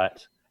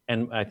 but,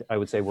 and I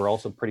would say we're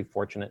also pretty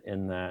fortunate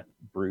in that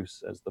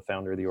Bruce, as the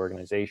founder of the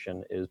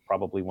organization, is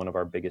probably one of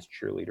our biggest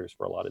cheerleaders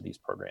for a lot of these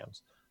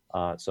programs.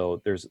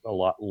 So there's a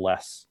lot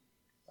less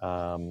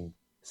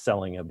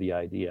selling of the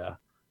idea.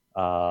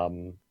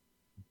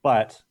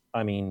 But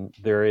I mean,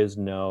 there is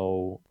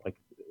no, like,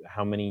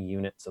 how many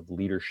units of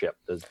leadership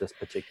does this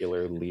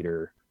particular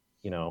leader,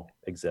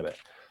 exhibit?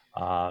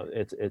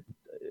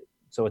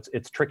 So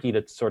it's tricky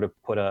to sort of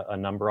put a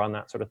number on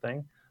that sort of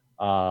thing.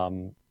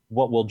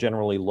 What we'll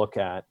generally look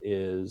at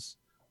is,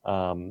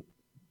 I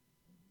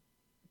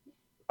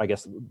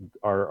guess,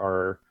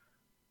 our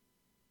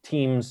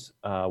team's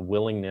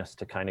willingness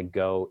to kind of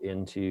go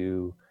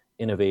into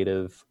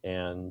innovative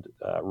and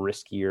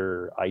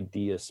riskier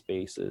idea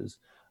spaces,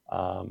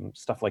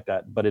 stuff like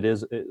that. But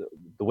the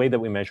way that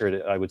we measure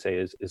it, I would say,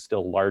 is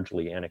still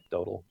largely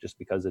anecdotal, just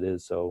because it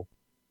is so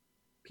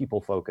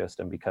people focused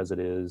and because it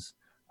is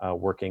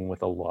working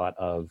with a lot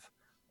of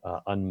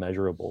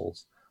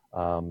unmeasurables.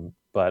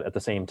 But at the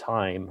same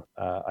time,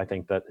 I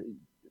think that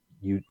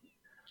you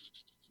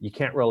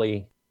can't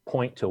really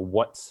point to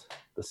what's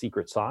the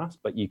secret sauce,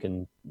 but you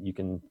can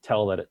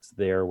tell that it's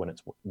there when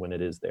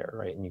it is there,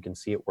 right? And you can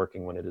see it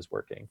working when it is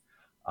working.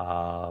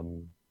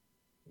 The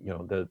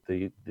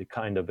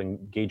kind of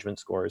engagement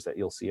scores that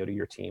you'll see out of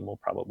your team will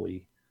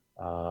probably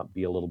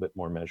be a little bit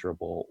more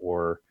measurable,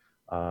 or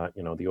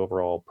the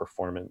overall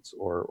performance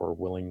or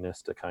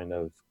willingness to kind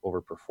of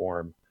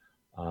overperform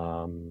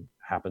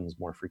happens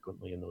more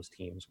frequently in those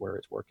teams where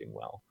it's working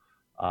well.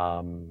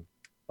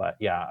 But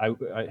yeah,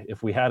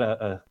 if we had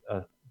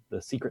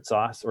the secret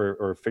sauce,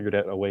 or figured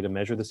out a way to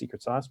measure the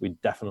secret sauce,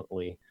 we'd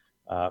definitely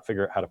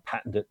figure out how to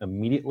patent it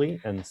immediately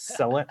and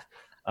sell it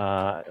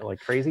like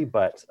crazy.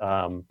 But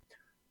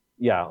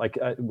yeah, like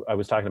I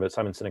was talking about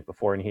Simon Sinek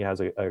before, and he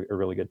has a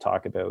really good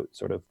talk about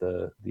sort of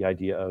the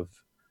idea of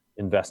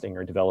investing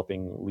or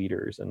developing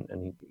leaders,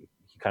 and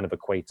he kind of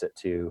equates it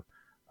to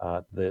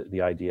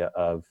the idea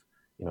of,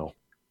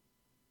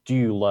 do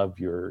you love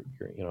your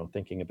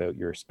thinking about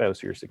your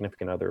spouse or your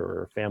significant other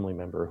or a family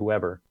member or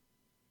whoever,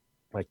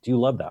 like, do you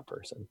love that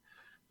person?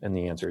 And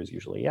the answer is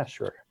usually, yeah,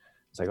 sure.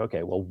 It's like,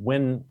 okay, well,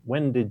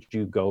 when did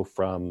you go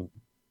from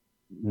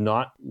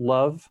not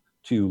love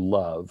to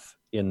love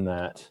in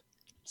that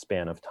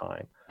span of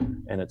time?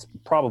 And it's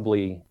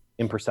probably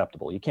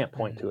imperceptible. You can't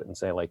point to it and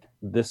say, like,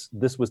 this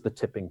was the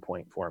tipping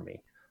point for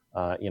me.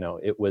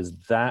 It was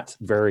that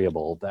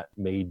variable that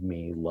made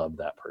me love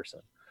that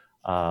person.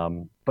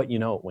 But you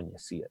know it when you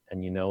see it,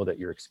 and you know that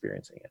you're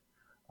experiencing it.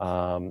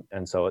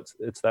 And so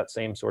it's that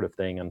same sort of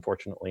thing,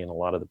 unfortunately, in a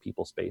lot of the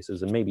people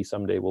spaces. And maybe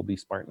someday we'll be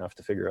smart enough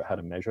to figure out how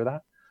to measure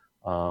that.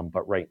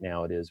 But right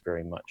now it is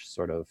very much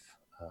sort of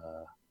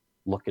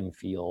look and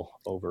feel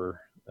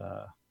over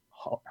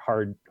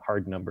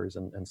hard numbers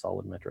and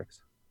solid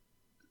metrics.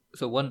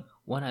 So one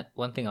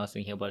thing I was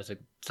thinking about is, like,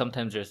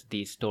 sometimes there's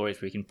these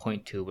stories where you can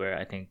point to where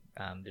I think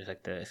there's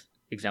like the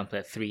example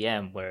at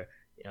 3M where,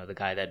 the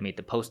guy that made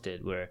the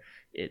Post-it, where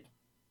it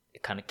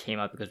kind of came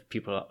out because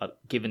people are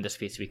given the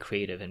space to be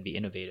creative and be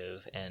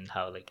innovative, and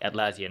how, like,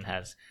 Atlassian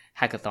has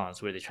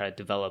hackathons where they try to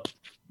develop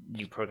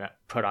new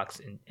products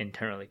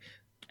internally.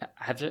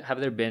 Have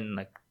there been,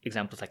 like,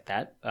 examples like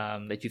that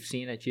that you've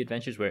seen at G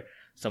Adventures, where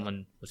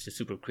someone was just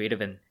super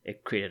creative and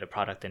it created a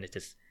product, and it's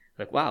just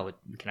like, wow,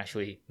 we can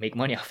actually make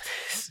money off of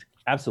this?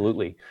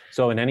 Absolutely.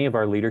 So in any of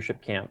our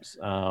leadership camps,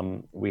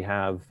 we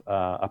have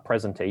a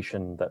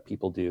presentation that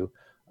people do.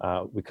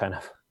 We kind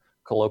of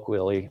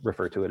colloquially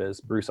refer to it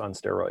as Bruce on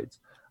steroids.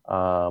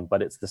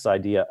 But it's this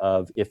idea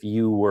of, if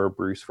you were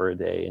Bruce for a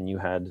day and you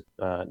had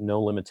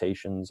no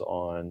limitations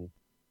on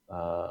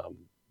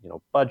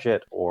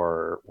budget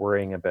or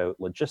worrying about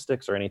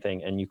logistics or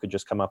anything, and you could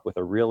just come up with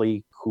a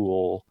really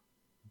cool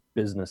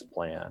business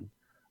plan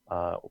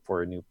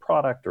for a new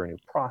product or a new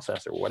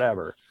process or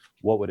whatever,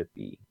 what would it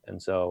be?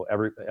 And so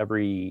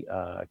every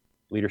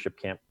leadership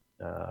camp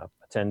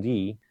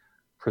attendee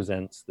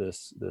presents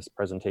this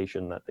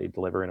presentation that they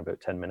deliver in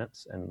about 10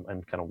 minutes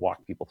and kind of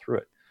walk people through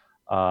it.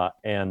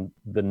 And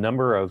the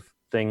number of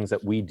things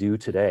that we do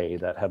today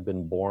that have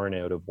been born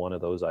out of one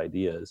of those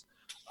ideas,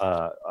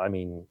 I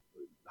mean,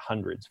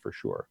 hundreds for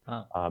sure,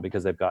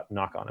 because they've got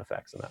knock-on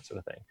effects and that sort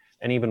of thing.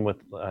 And even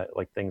with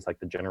like things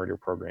like the generator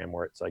program,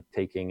 where it's like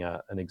taking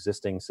an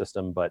existing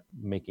system but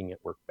making it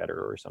work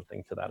better or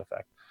something to that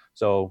effect.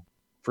 So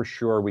for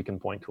sure, we can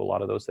point to a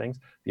lot of those things.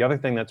 The other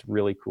thing that's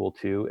really cool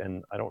too,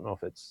 and I don't know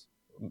if it's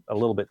a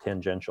little bit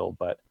tangential,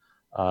 but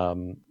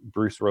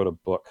Bruce wrote a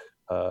book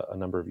a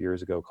number of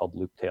years ago called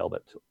Looptail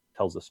that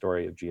tells the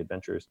story of G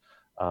Adventures.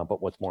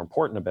 But what's more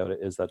important about it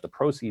is that the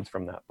proceeds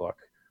from that book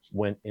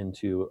went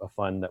into a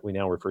fund that we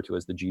now refer to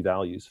as the G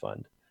Values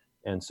Fund.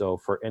 And so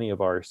for any of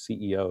our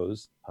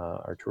CEOs,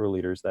 our tour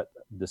leaders that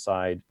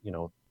decide,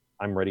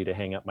 I'm ready to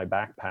hang up my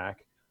backpack,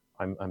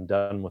 I'm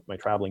done with my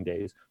traveling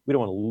days, we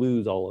don't want to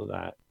lose all of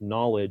that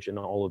knowledge and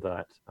all of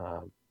that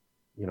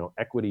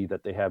equity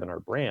that they have in our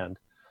brand.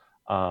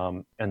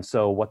 And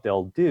so what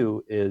they'll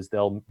do is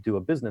they'll do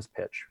a business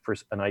pitch for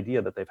an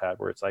idea that they've had,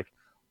 where it's like,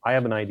 I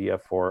have an idea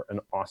for an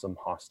awesome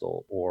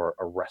hostel or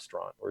a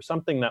restaurant or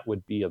something that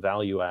would be a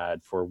value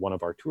add for one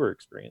of our tour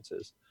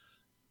experiences.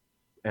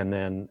 And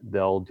then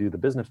they'll do the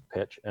business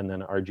pitch, and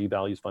then our G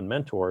Values Fund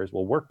mentors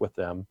will work with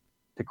them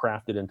to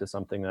craft it into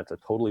something that's a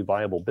totally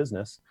viable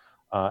business.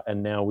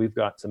 And now we've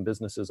got some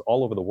businesses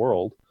all over the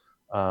world.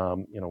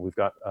 We've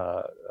got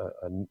a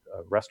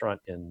restaurant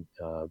in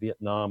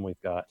Vietnam.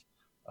 We've got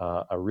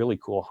a really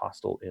cool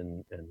hostel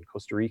in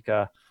Costa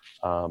Rica.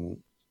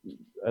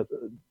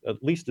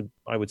 At least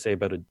I would say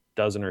about a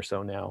dozen or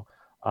so now,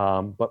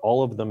 but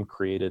all of them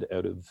created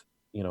out of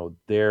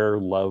their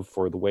love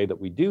for the way that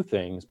we do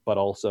things, but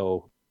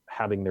also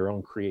having their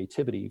own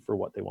creativity for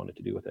what they wanted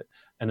to do with it.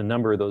 And a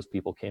number of those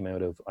people came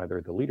out of either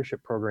the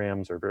leadership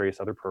programs or various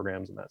other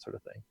programs and that sort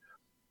of thing.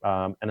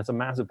 And it's a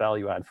massive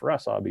value add for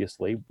us.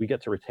 Obviously, we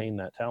get to retain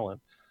that talent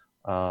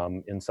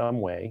in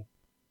some way,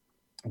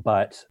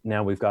 but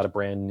now we've got a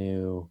brand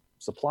new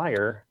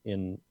supplier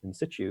in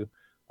situ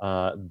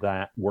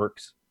that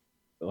works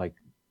like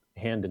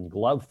hand in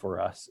glove for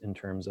us in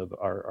terms of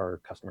our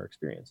customer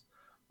experience.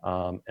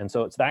 And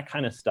so it's that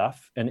kind of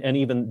stuff. And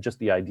even just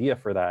the idea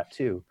for that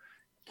too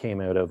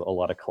came out of a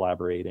lot of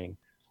collaborating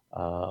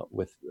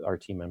with our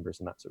team members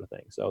and that sort of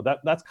thing. So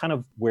that's kind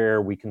of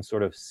where we can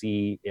sort of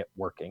see it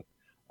working.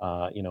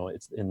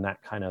 It's in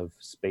that kind of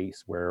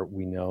space where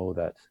we know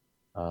that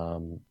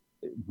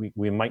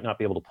we might not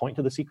be able to point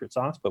to the secret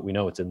sauce, but we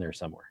know it's in there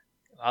somewhere.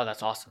 Oh,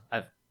 that's awesome.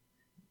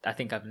 I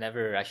think I've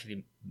never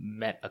actually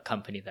met a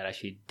company that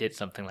actually did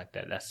something like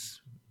that.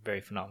 That's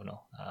very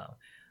phenomenal.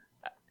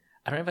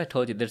 I don't know if I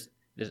told you, there's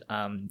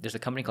a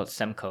company called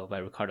Semco by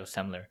Ricardo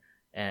Semler,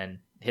 and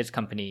his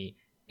company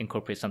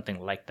incorporates something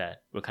like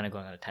that. We're kind of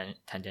going on a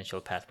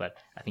tangential path, but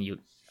I think you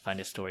find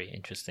this story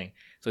interesting.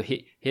 So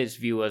his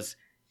view was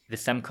the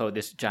Semco,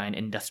 this giant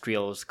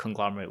industrials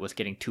conglomerate, was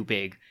getting too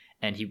big,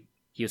 and he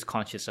was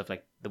conscious of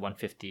like the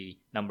 150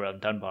 number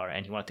of Dunbar,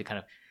 and he wanted to kind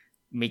of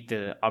make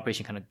the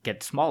operation kind of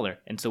get smaller.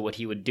 And so what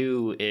he would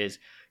do is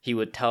he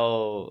would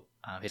tell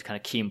his kind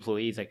of key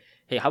employees, like,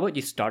 hey, how about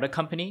you start a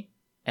company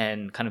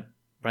and kind of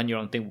run your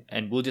own thing,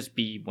 and we'll just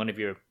be one of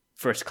your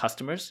first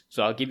customers.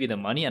 So I'll give you the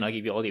money and I'll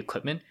give you all the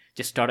equipment.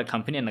 Just start a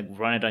company and like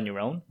run it on your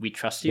own. We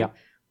trust you. Yeah.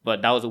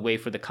 But that was a way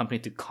for the company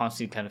to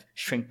constantly kind of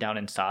shrink down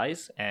in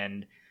size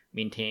and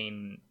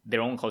maintain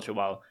their own culture,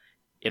 while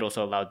it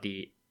also allowed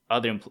the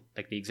other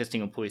the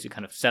existing employees to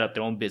kind of set up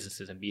their own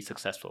businesses and be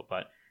successful.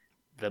 But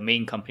the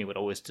main company would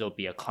always still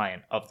be a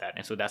client of that.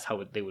 And so that's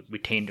how they would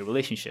retain the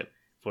relationship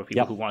for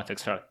people who wanted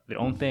to start their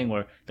own thing,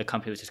 or the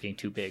company was just getting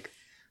too big.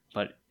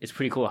 But it's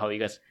pretty cool how you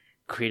guys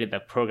created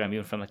that program,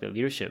 even from like the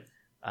leadership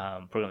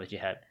program that you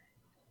had.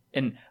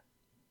 And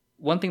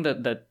one thing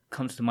that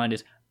comes to mind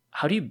is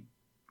how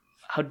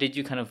did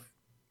you kind of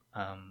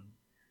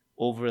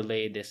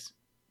overlay this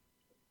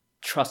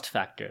trust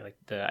factor, like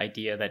the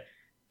idea that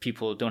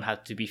people don't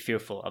have to be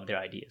fearful of their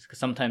ideas? Because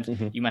sometimes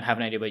you might have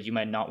an idea, but you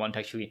might not want to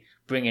actually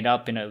bring it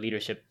up in a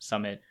leadership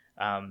summit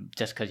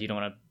just because you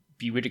don't want to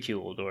be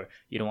ridiculed, or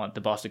you don't want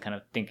the boss to kind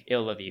of think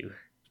ill of you.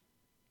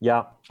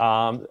 Yeah.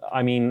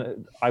 I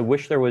mean, I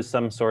wish there was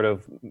some sort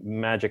of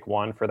magic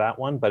wand for that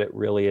one, but it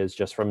really is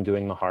just from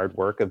doing the hard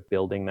work of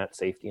building that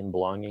safety and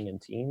belonging in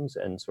teams,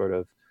 and sort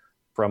of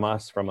from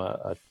us, from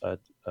a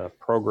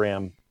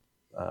program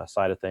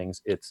side of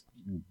things, it's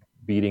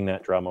beating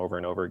that drum over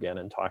and over again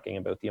and talking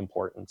about the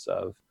importance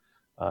of,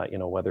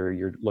 whether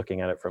you're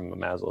looking at it from a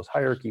Maslow's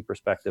hierarchy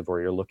perspective,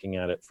 or you're looking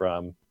at it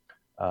from,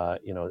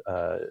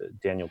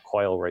 Daniel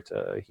Coyle writes,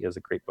 he has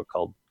a great book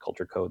called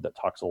Culture Code that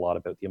talks a lot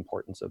about the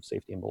importance of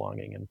safety and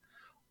belonging, and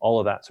all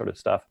of that sort of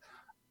stuff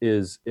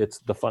it's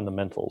the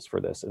fundamentals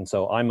for this. And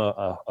so I'm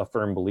a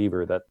firm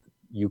believer that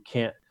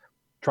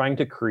trying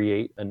to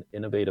create an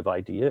innovative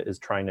idea is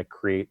trying to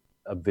create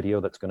a video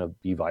that's going to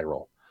be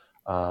viral.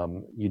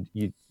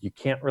 You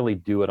can't really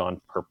do it on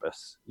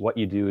purpose. What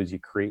you do is you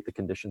create the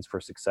conditions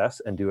for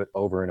success and do it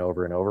over and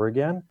over and over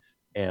again.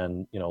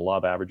 And, law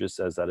of averages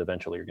says that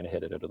eventually you're going to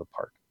hit it out of the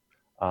park.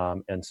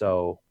 And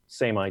so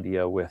same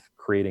idea with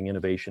creating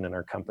innovation in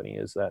our company,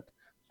 is that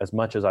as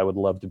much as I would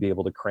love to be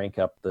able to crank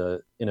up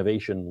the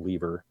innovation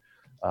lever,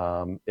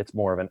 it's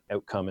more of an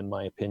outcome, in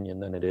my opinion,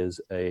 than it is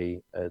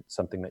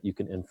something that you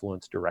can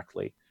influence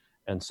directly.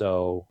 And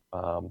so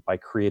by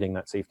creating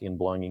that safety and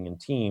belonging in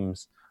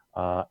teams,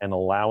 and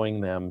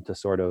allowing them to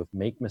sort of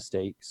make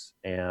mistakes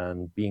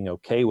and being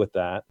okay with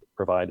that,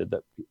 provided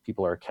that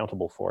people are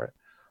accountable for it,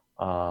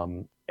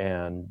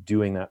 and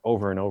doing that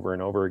over and over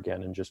and over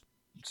again, and just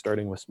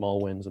starting with small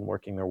wins and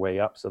working their way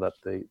up so that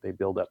they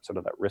build up sort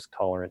of that risk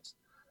tolerance.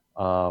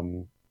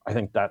 I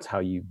think that's how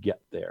you get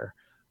there.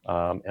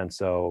 And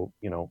so,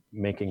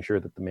 making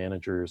sure that the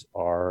managers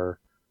are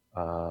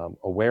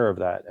aware of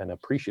that and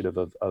appreciative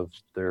of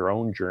their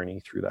own journey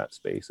through that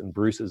space. And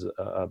Bruce is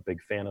a big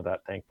fan of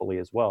that, thankfully,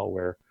 as well,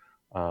 where,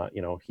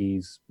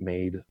 he's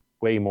made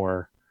way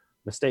more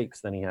mistakes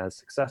than he has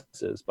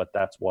successes, but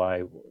that's why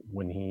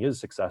when he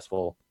is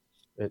successful,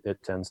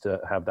 it tends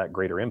to have that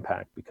greater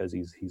impact because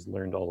he's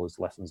learned all his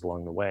lessons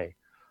along the way.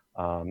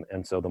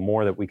 And so the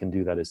more that we can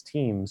do that as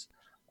teams,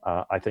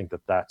 I think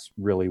that that's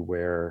really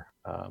where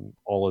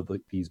all of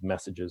these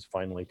messages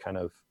finally kind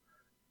of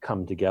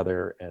come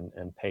together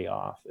and pay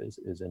off,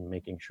 is in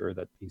making sure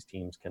that these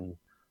teams can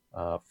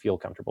feel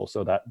comfortable.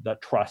 So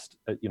that trust,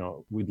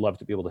 we'd love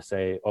to be able to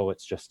say, oh,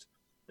 it's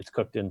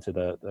cooked into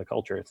the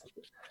culture.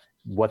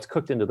 What's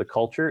cooked into the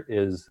culture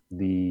is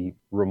the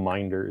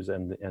reminders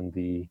and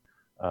the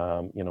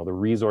the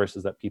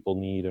resources that people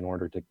need in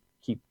order to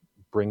keep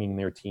bringing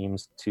their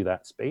teams to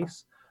that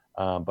space.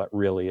 But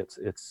really,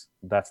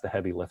 that's the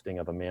heavy lifting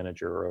of a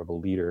manager or of a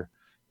leader,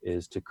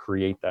 is to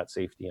create that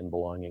safety and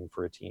belonging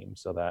for a team,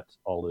 so that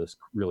all this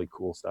really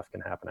cool stuff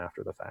can happen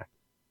after the fact.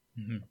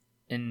 Mm-hmm.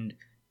 And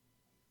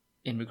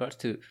in regards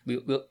to,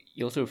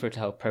 you also refer to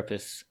how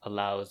purpose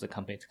allows the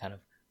company to kind of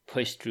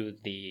push through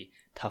the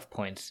tough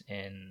points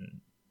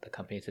in the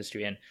company's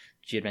history. And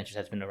G Adventures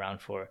has been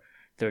around for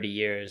 30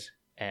 years,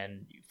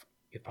 and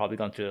you've probably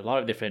gone through a lot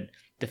of different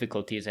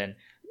difficulties. And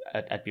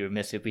I'd be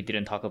remiss if we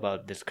didn't talk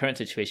about this current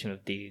situation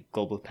of the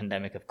global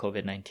pandemic of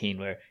COVID-19,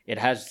 where it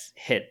has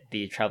hit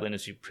the travel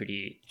industry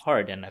pretty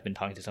hard. And I've been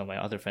talking to some of my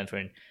other friends who are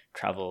in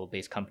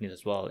travel-based companies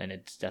as well, and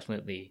it's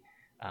definitely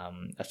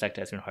a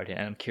sector that's been hard hit.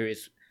 And I'm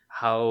curious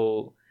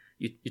how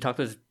you talked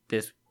about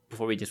this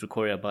before we just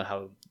recorded, about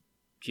how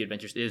G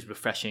Adventures is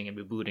refreshing and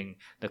rebooting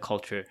the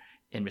culture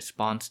in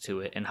response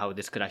to it, and how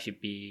this could actually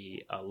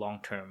be a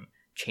long-term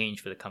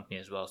change for the company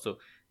as well. So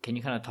can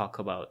you kind of talk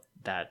about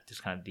that,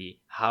 just kind of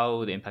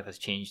how the impact has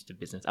changed the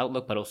business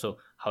outlook, but also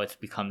how it's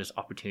become this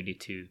opportunity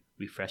to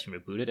refresh and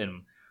reboot it,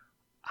 and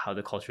how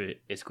the culture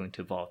is going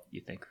to evolve,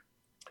 you think?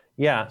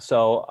 Yeah,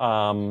 so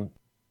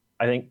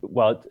I think,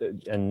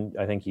 and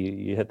I think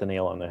you hit the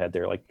nail on the head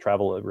there. Like,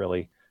 travel,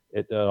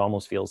 it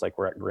almost feels like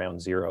we're at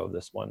ground zero of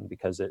this one,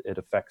 because it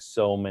affects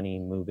so many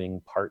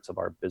moving parts of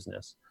our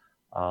business.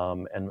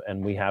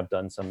 And we have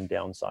done some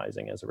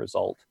downsizing as a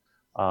result.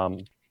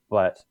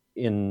 But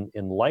in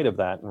light of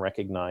that, and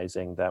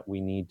recognizing that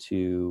we need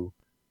to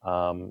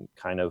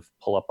kind of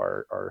pull up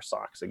our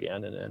socks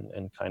again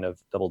and kind of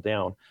double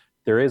down,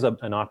 there is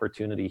an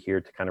opportunity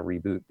here to kind of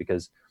reboot,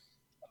 because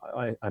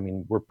I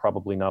mean, we're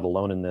probably not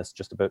alone in this.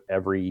 Just about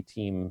every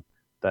team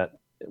that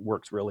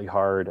works really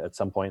hard at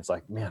some point, it's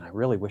like, man, I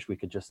really wish we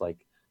could just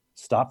like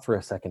stop for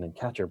a second and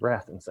catch our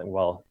breath and say,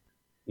 well,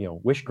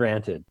 wish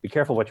granted, be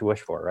careful what you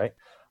wish for, right?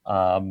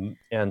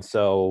 And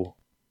so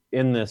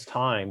in this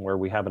time where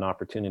we have an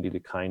opportunity to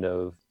kind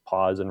of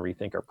pause and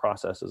rethink our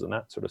processes and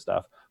that sort of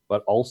stuff,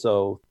 but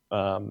also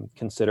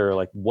consider,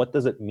 like, what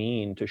does it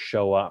mean to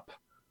show up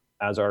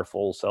as our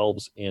full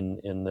selves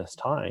in this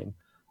time?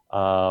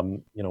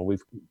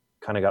 We've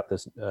kind of got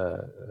this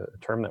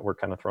term that we're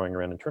kind of throwing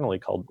around internally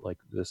called, like,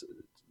 this,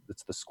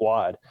 it's the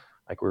squad.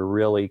 Like, we're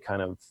really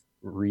kind of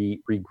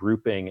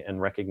regrouping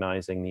and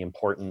recognizing the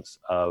importance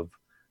of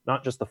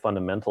not just the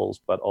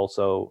fundamentals, but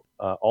also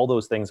all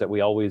those things that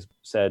we always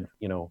said,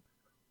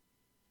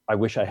 I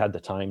wish I had the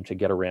time to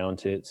get around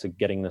to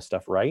getting this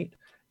stuff right.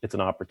 It's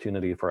an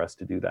opportunity for us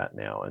to do that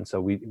now. And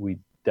so we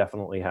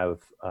definitely have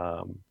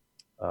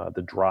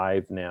the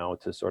drive now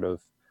to sort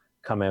of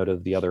come out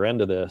of the other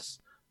end of this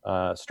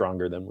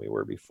stronger than we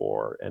were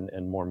before,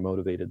 and more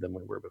motivated than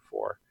we were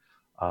before.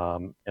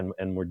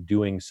 And we're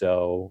doing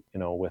so,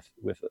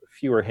 with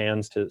fewer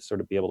hands to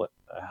sort of be able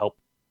to help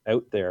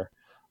out there.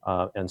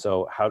 And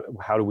so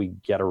how do we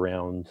get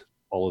around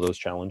all of those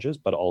challenges,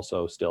 but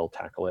also still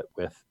tackle it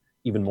with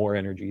even more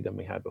energy than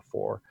we had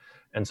before?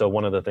 And so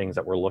one of the things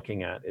that we're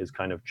looking at is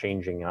kind of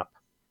changing up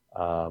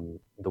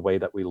the way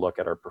that we look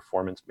at our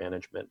performance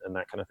management and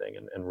that kind of thing,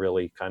 and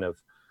really kind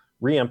of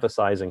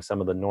re-emphasizing some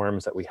of the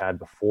norms that we had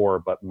before,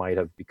 but might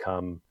have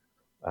become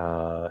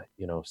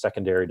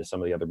secondary to some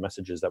of the other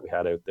messages that we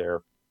had out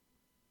there,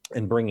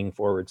 and bringing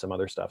forward some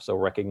other stuff. So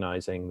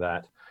recognizing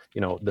that,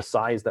 the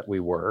size that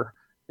we were,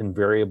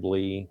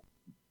 invariably,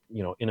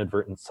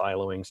 inadvertent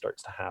siloing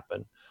starts to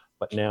happen.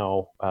 But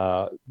now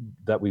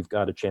that we've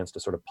got a chance to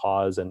sort of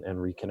pause and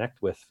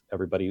reconnect with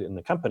everybody in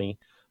the company,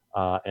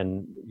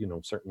 and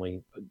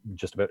certainly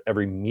just about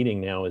every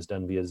meeting now is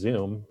done via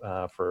Zoom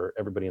for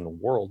everybody in the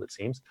world, it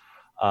seems.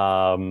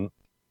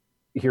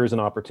 Here's an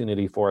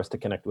opportunity for us to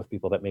connect with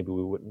people that maybe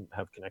we wouldn't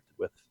have connected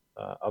with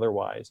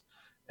otherwise.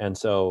 And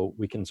so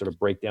we can sort of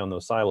break down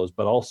those silos,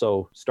 but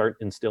also start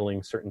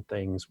instilling certain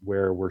things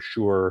where we're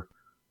sure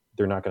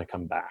they're not going to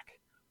come back.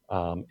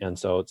 And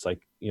so it's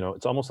like,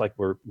 it's almost like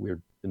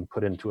we've been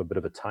put into a bit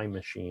of a time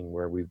machine,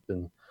 where we've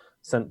been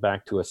sent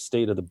back to a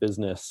state of the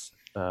business,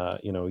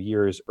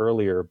 years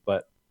earlier,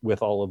 but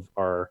with all of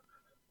our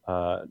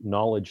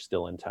knowledge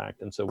still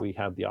intact. And so we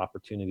have the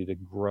opportunity to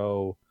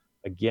grow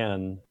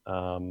again,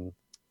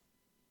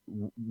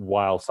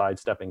 while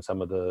sidestepping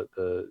some of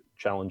the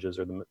challenges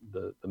or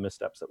the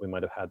missteps that we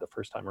might have had the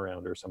first time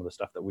around, or some of the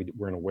stuff that we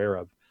weren't aware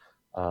of.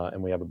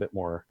 And we have a bit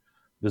more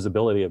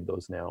visibility of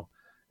those now.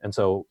 And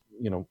so,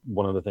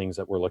 one of the things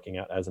that we're looking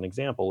at as an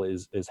example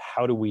is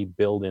how do we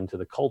build into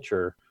the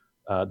culture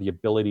the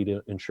ability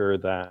to ensure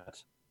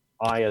that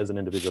I, as an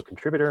individual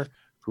contributor,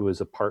 who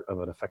is a part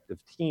of an effective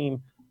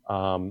team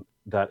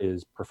that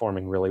is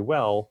performing really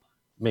well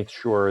makes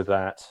sure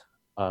that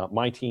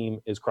my team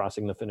is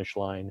crossing the finish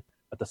line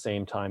at the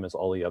same time as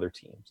all the other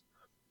teams,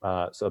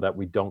 so that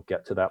we don't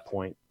get to that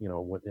point.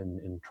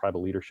 In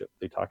tribal leadership,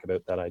 they talk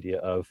about that idea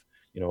of,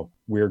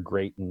 we're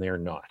great and they're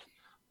not.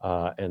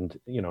 And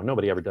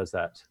nobody ever does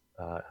that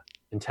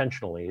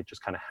intentionally. It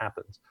just kind of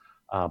happens.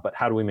 But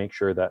how do we make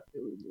sure that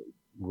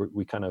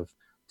we kind of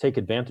take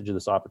advantage of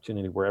this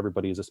opportunity where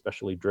everybody is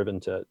especially driven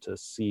to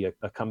see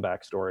a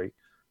comeback story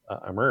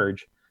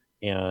emerge,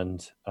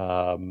 and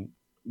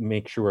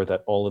make sure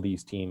that all of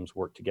these teams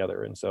work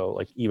together? And so,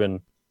 like, even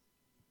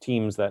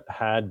teams that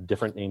had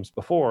different names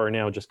before are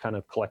now just kind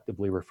of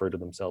collectively refer to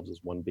themselves as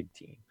one big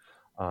team,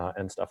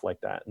 and stuff like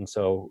that. And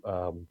so,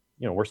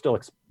 we're still,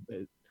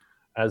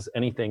 as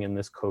anything in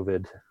this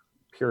COVID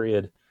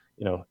period,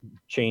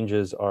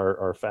 changes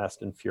are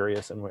fast and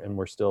furious, and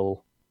we're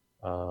still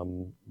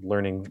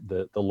learning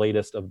the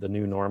latest of the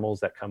new normals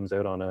that comes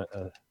out on a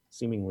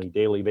seemingly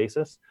daily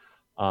basis.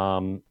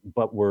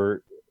 But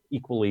we're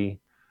equally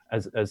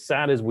as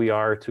sad as we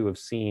are to have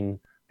seen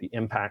the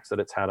impacts that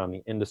it's had on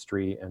the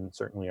industry and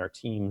certainly our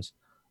teams,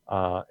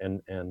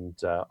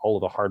 and all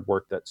of the hard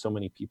work that so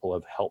many people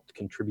have helped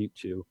contribute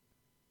to.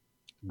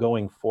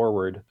 Going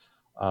forward,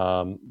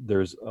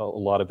 there's a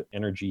lot of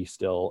energy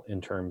still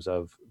in terms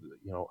of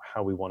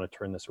how we want to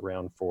turn this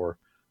around for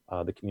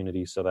the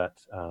community, so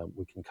that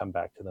we can come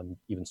back to them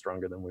even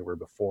stronger than we were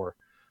before,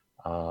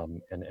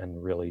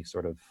 and really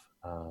sort of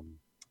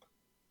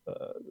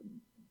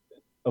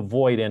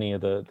avoid any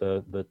of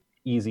the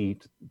easy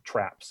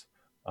traps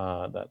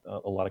that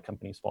a lot of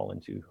companies fall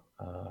into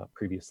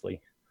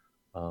previously.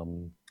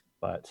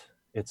 But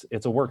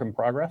it's a work in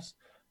progress.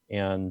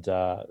 And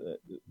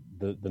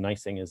the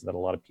nice thing is that a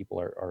lot of people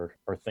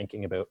are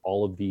thinking about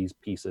all of these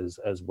pieces,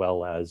 as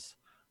well as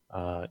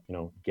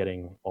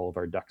getting all of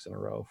our ducks in a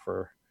row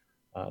for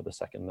the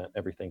second that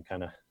everything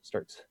kind of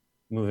starts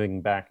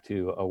moving back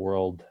to a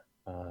world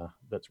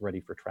that's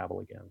ready for travel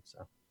again.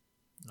 So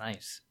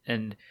nice.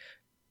 And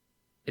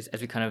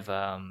as we kind of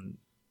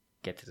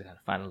get to the kind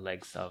of final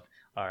legs of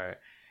our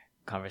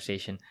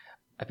conversation,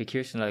 I'd be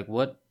curious to know, like,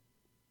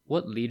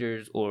 what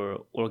leaders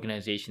or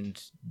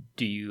organizations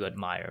do you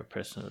admire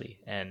personally?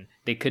 And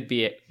they could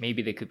be,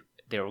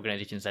 they're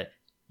organizations that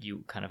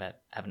you kind of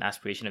have an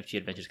aspiration of G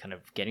Adventures kind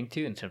of getting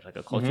to in terms of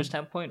like a culture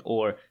standpoint,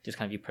 or just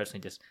kind of you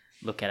personally just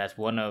look at as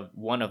one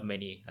of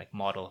many like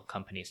model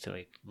companies to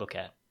like look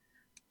at.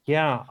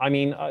 Yeah, I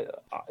mean,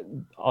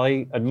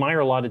 I admire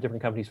a lot of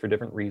different companies for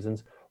different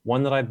reasons.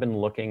 One that I've been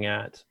looking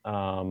at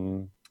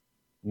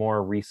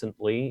more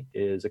recently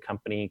is a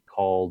company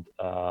called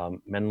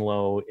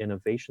Menlo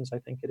Innovations, I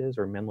think it is,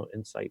 or Menlo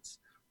Insights.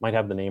 Might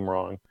have the name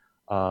wrong,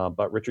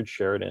 but Richard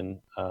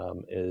Sheridan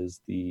is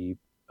the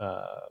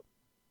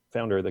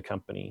founder of the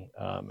company,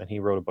 and he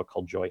wrote a book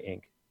called Joy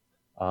Inc.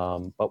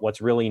 But what's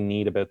really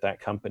neat about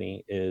that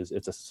company is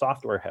it's a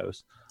software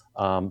house,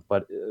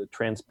 but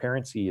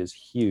transparency is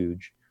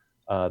huge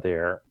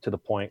there, to the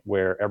point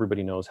where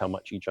everybody knows how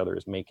much each other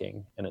is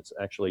making, and it's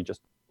actually just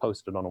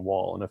posted on a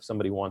wall. And if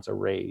somebody wants a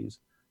raise,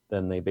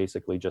 then they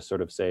basically just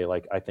sort of say,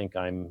 like, I think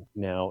I'm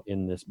now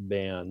in this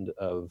band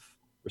of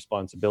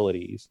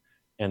responsibilities,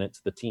 and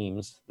it's the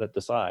teams that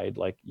decide,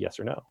 like, yes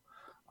or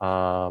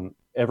no.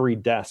 Every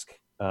desk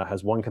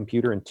has one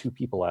computer and two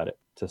people at it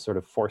to sort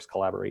of force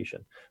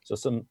collaboration. So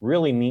some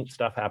really neat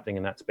stuff happening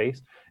in that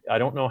space. I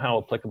don't know how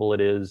applicable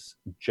it is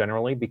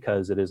generally,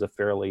 because it is a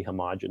fairly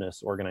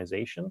homogenous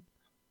organization,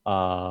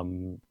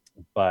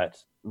 but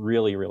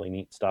really, really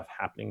neat stuff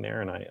happening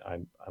there. And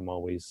I'm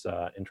always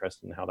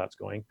interested in how that's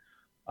going.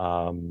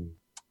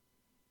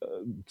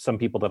 Some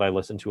people that I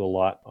listen to a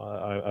lot,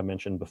 I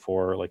mentioned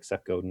before, like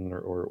Seth Godin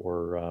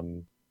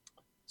or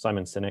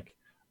Simon Sinek.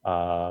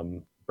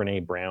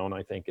 Brene Brown,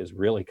 I think, is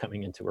really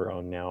coming into her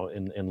own now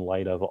in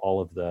light of all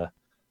of the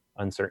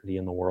uncertainty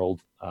in the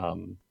world.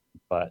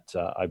 But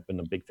I've been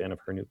a big fan of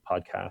her new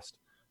podcast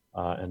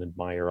and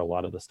admire a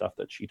lot of the stuff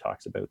that she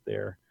talks about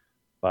there.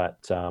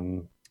 But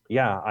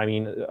yeah, I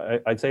mean,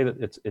 I'd say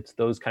that it's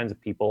those kinds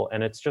of people,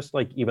 and it's just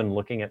like even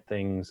looking at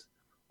things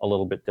a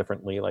little bit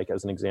differently. Like,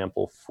 as an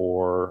example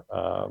for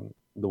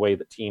the way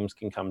that teams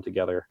can come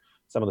together,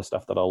 some of the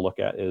stuff that I'll look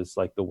at is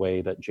like the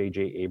way that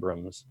J.J.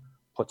 Abrams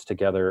puts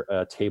together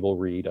a table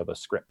read of a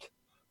script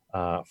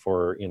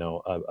for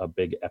a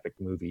big epic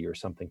movie or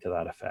something to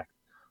that effect.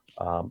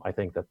 I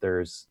think that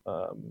there's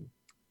a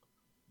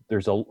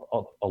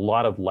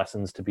lot of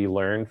lessons to be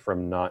learned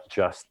from not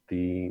just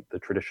the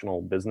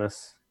traditional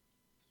business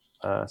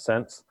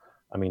sense.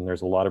 I mean,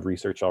 there's a lot of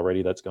research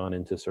already that's gone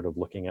into sort of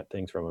looking at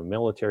things from a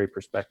military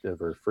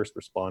perspective, or first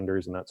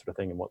responders and that sort of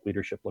thing, and what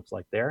leadership looks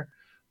like there.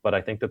 But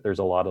I think that there's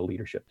a lot of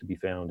leadership to be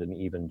found in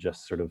even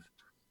just sort of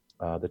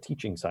the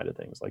teaching side of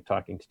things, like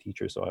talking to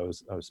teachers. So I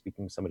was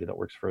speaking to somebody that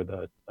works for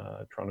the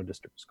Toronto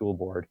District School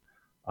Board,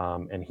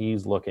 and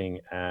he's looking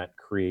at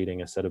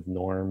creating a set of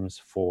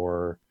norms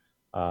for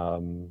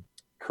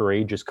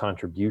courageous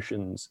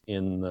contributions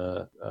in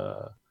the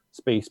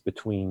space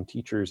between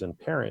teachers and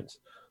parents,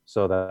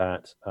 so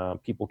that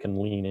people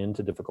can lean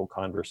into difficult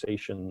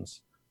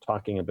conversations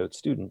talking about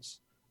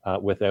students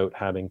without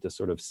having to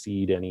sort of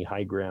cede any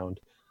high ground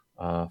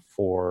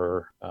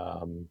for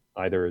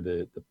either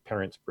the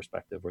parent's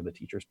perspective or the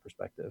teacher's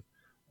perspective.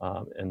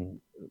 And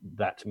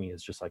that to me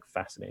is just like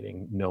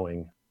fascinating,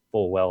 knowing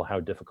full well how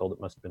difficult it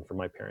must have been for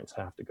my parents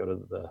to have to go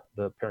to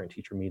the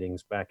parent-teacher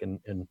meetings back in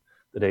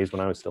the days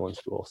when I was still in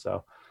school.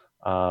 So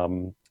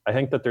I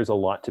think that there's a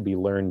lot to be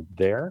learned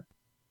there.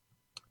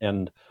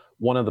 And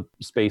one of the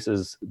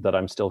spaces that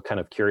I'm still kind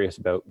of curious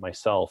about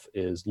myself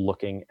is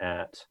looking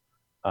at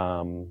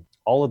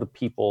all of the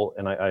people,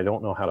 and I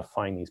don't know how to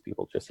find these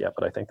people just yet,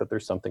 but I think that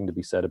there's something to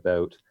be said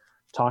about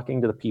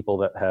talking to the people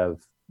that have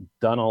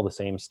done all the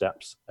same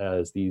steps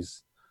as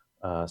these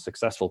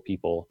successful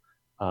people,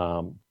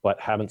 but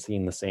haven't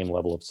seen the same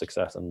level of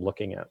success, and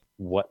looking at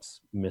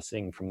what's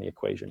missing from the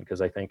equation. Because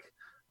I think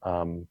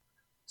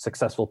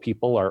successful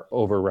people are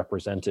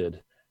overrepresented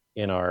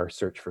in our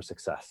search for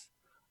success,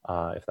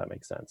 if that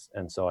makes sense.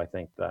 And so I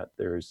think that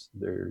there's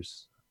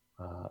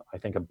I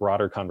think a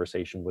broader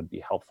conversation would be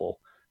helpful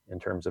in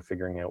terms of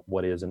figuring out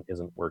what is and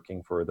isn't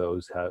working for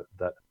those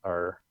that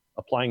are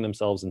applying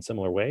themselves in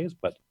similar ways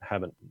but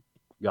haven't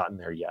gotten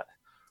there yet.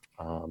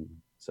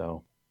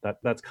 So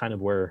that's kind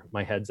of where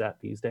my head's at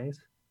these days.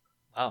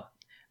 Wow,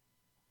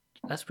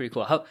 that's pretty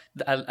cool.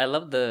 I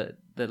love the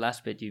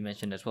last bit you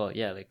mentioned as well.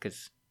 Yeah, like,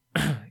 because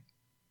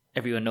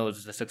everyone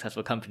knows the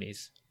successful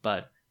companies,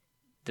 but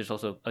there's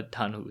also a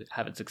ton who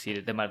haven't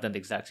succeeded. They might have done the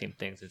exact same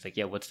things. It's like,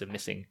 yeah, what's the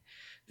missing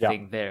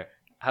thing there?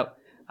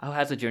 How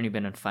has the journey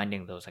been on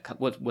finding those? Like,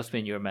 what's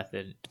been your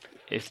method,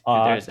 if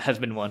there has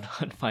been one,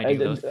 on finding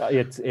those?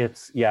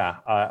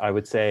 I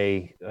would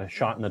say a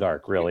shot in the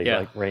dark, really. Yeah.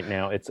 Like right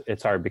now,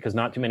 it's hard because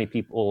not too many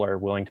people are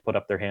willing to put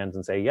up their hands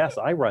and say, yes,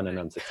 I run an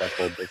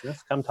unsuccessful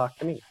business. Come talk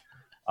to me.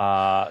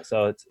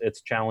 So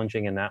it's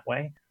challenging in that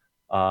way.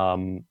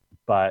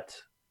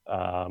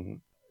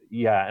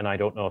 Yeah, and I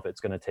don't know if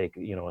it's going to take,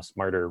 a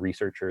smarter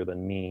researcher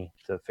than me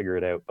to figure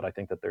it out. But I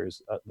think that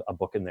there's a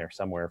book in there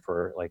somewhere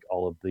for like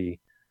all of the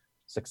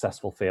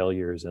successful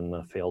failures and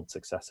the failed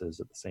successes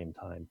at the same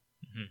time.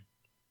 Mm-hmm.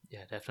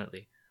 Yeah,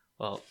 definitely.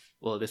 Well,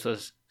 this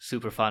was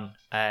super fun,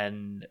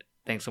 and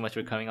thanks so much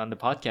for coming on the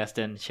podcast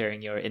and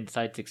sharing your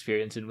insights,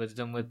 experience, and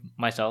wisdom with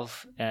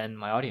myself and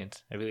my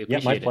audience. I really appreciate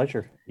it. Yeah, my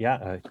pleasure. Yeah,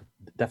 I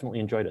definitely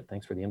enjoyed it.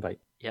 Thanks for the invite.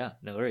 Yeah,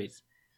 no worries.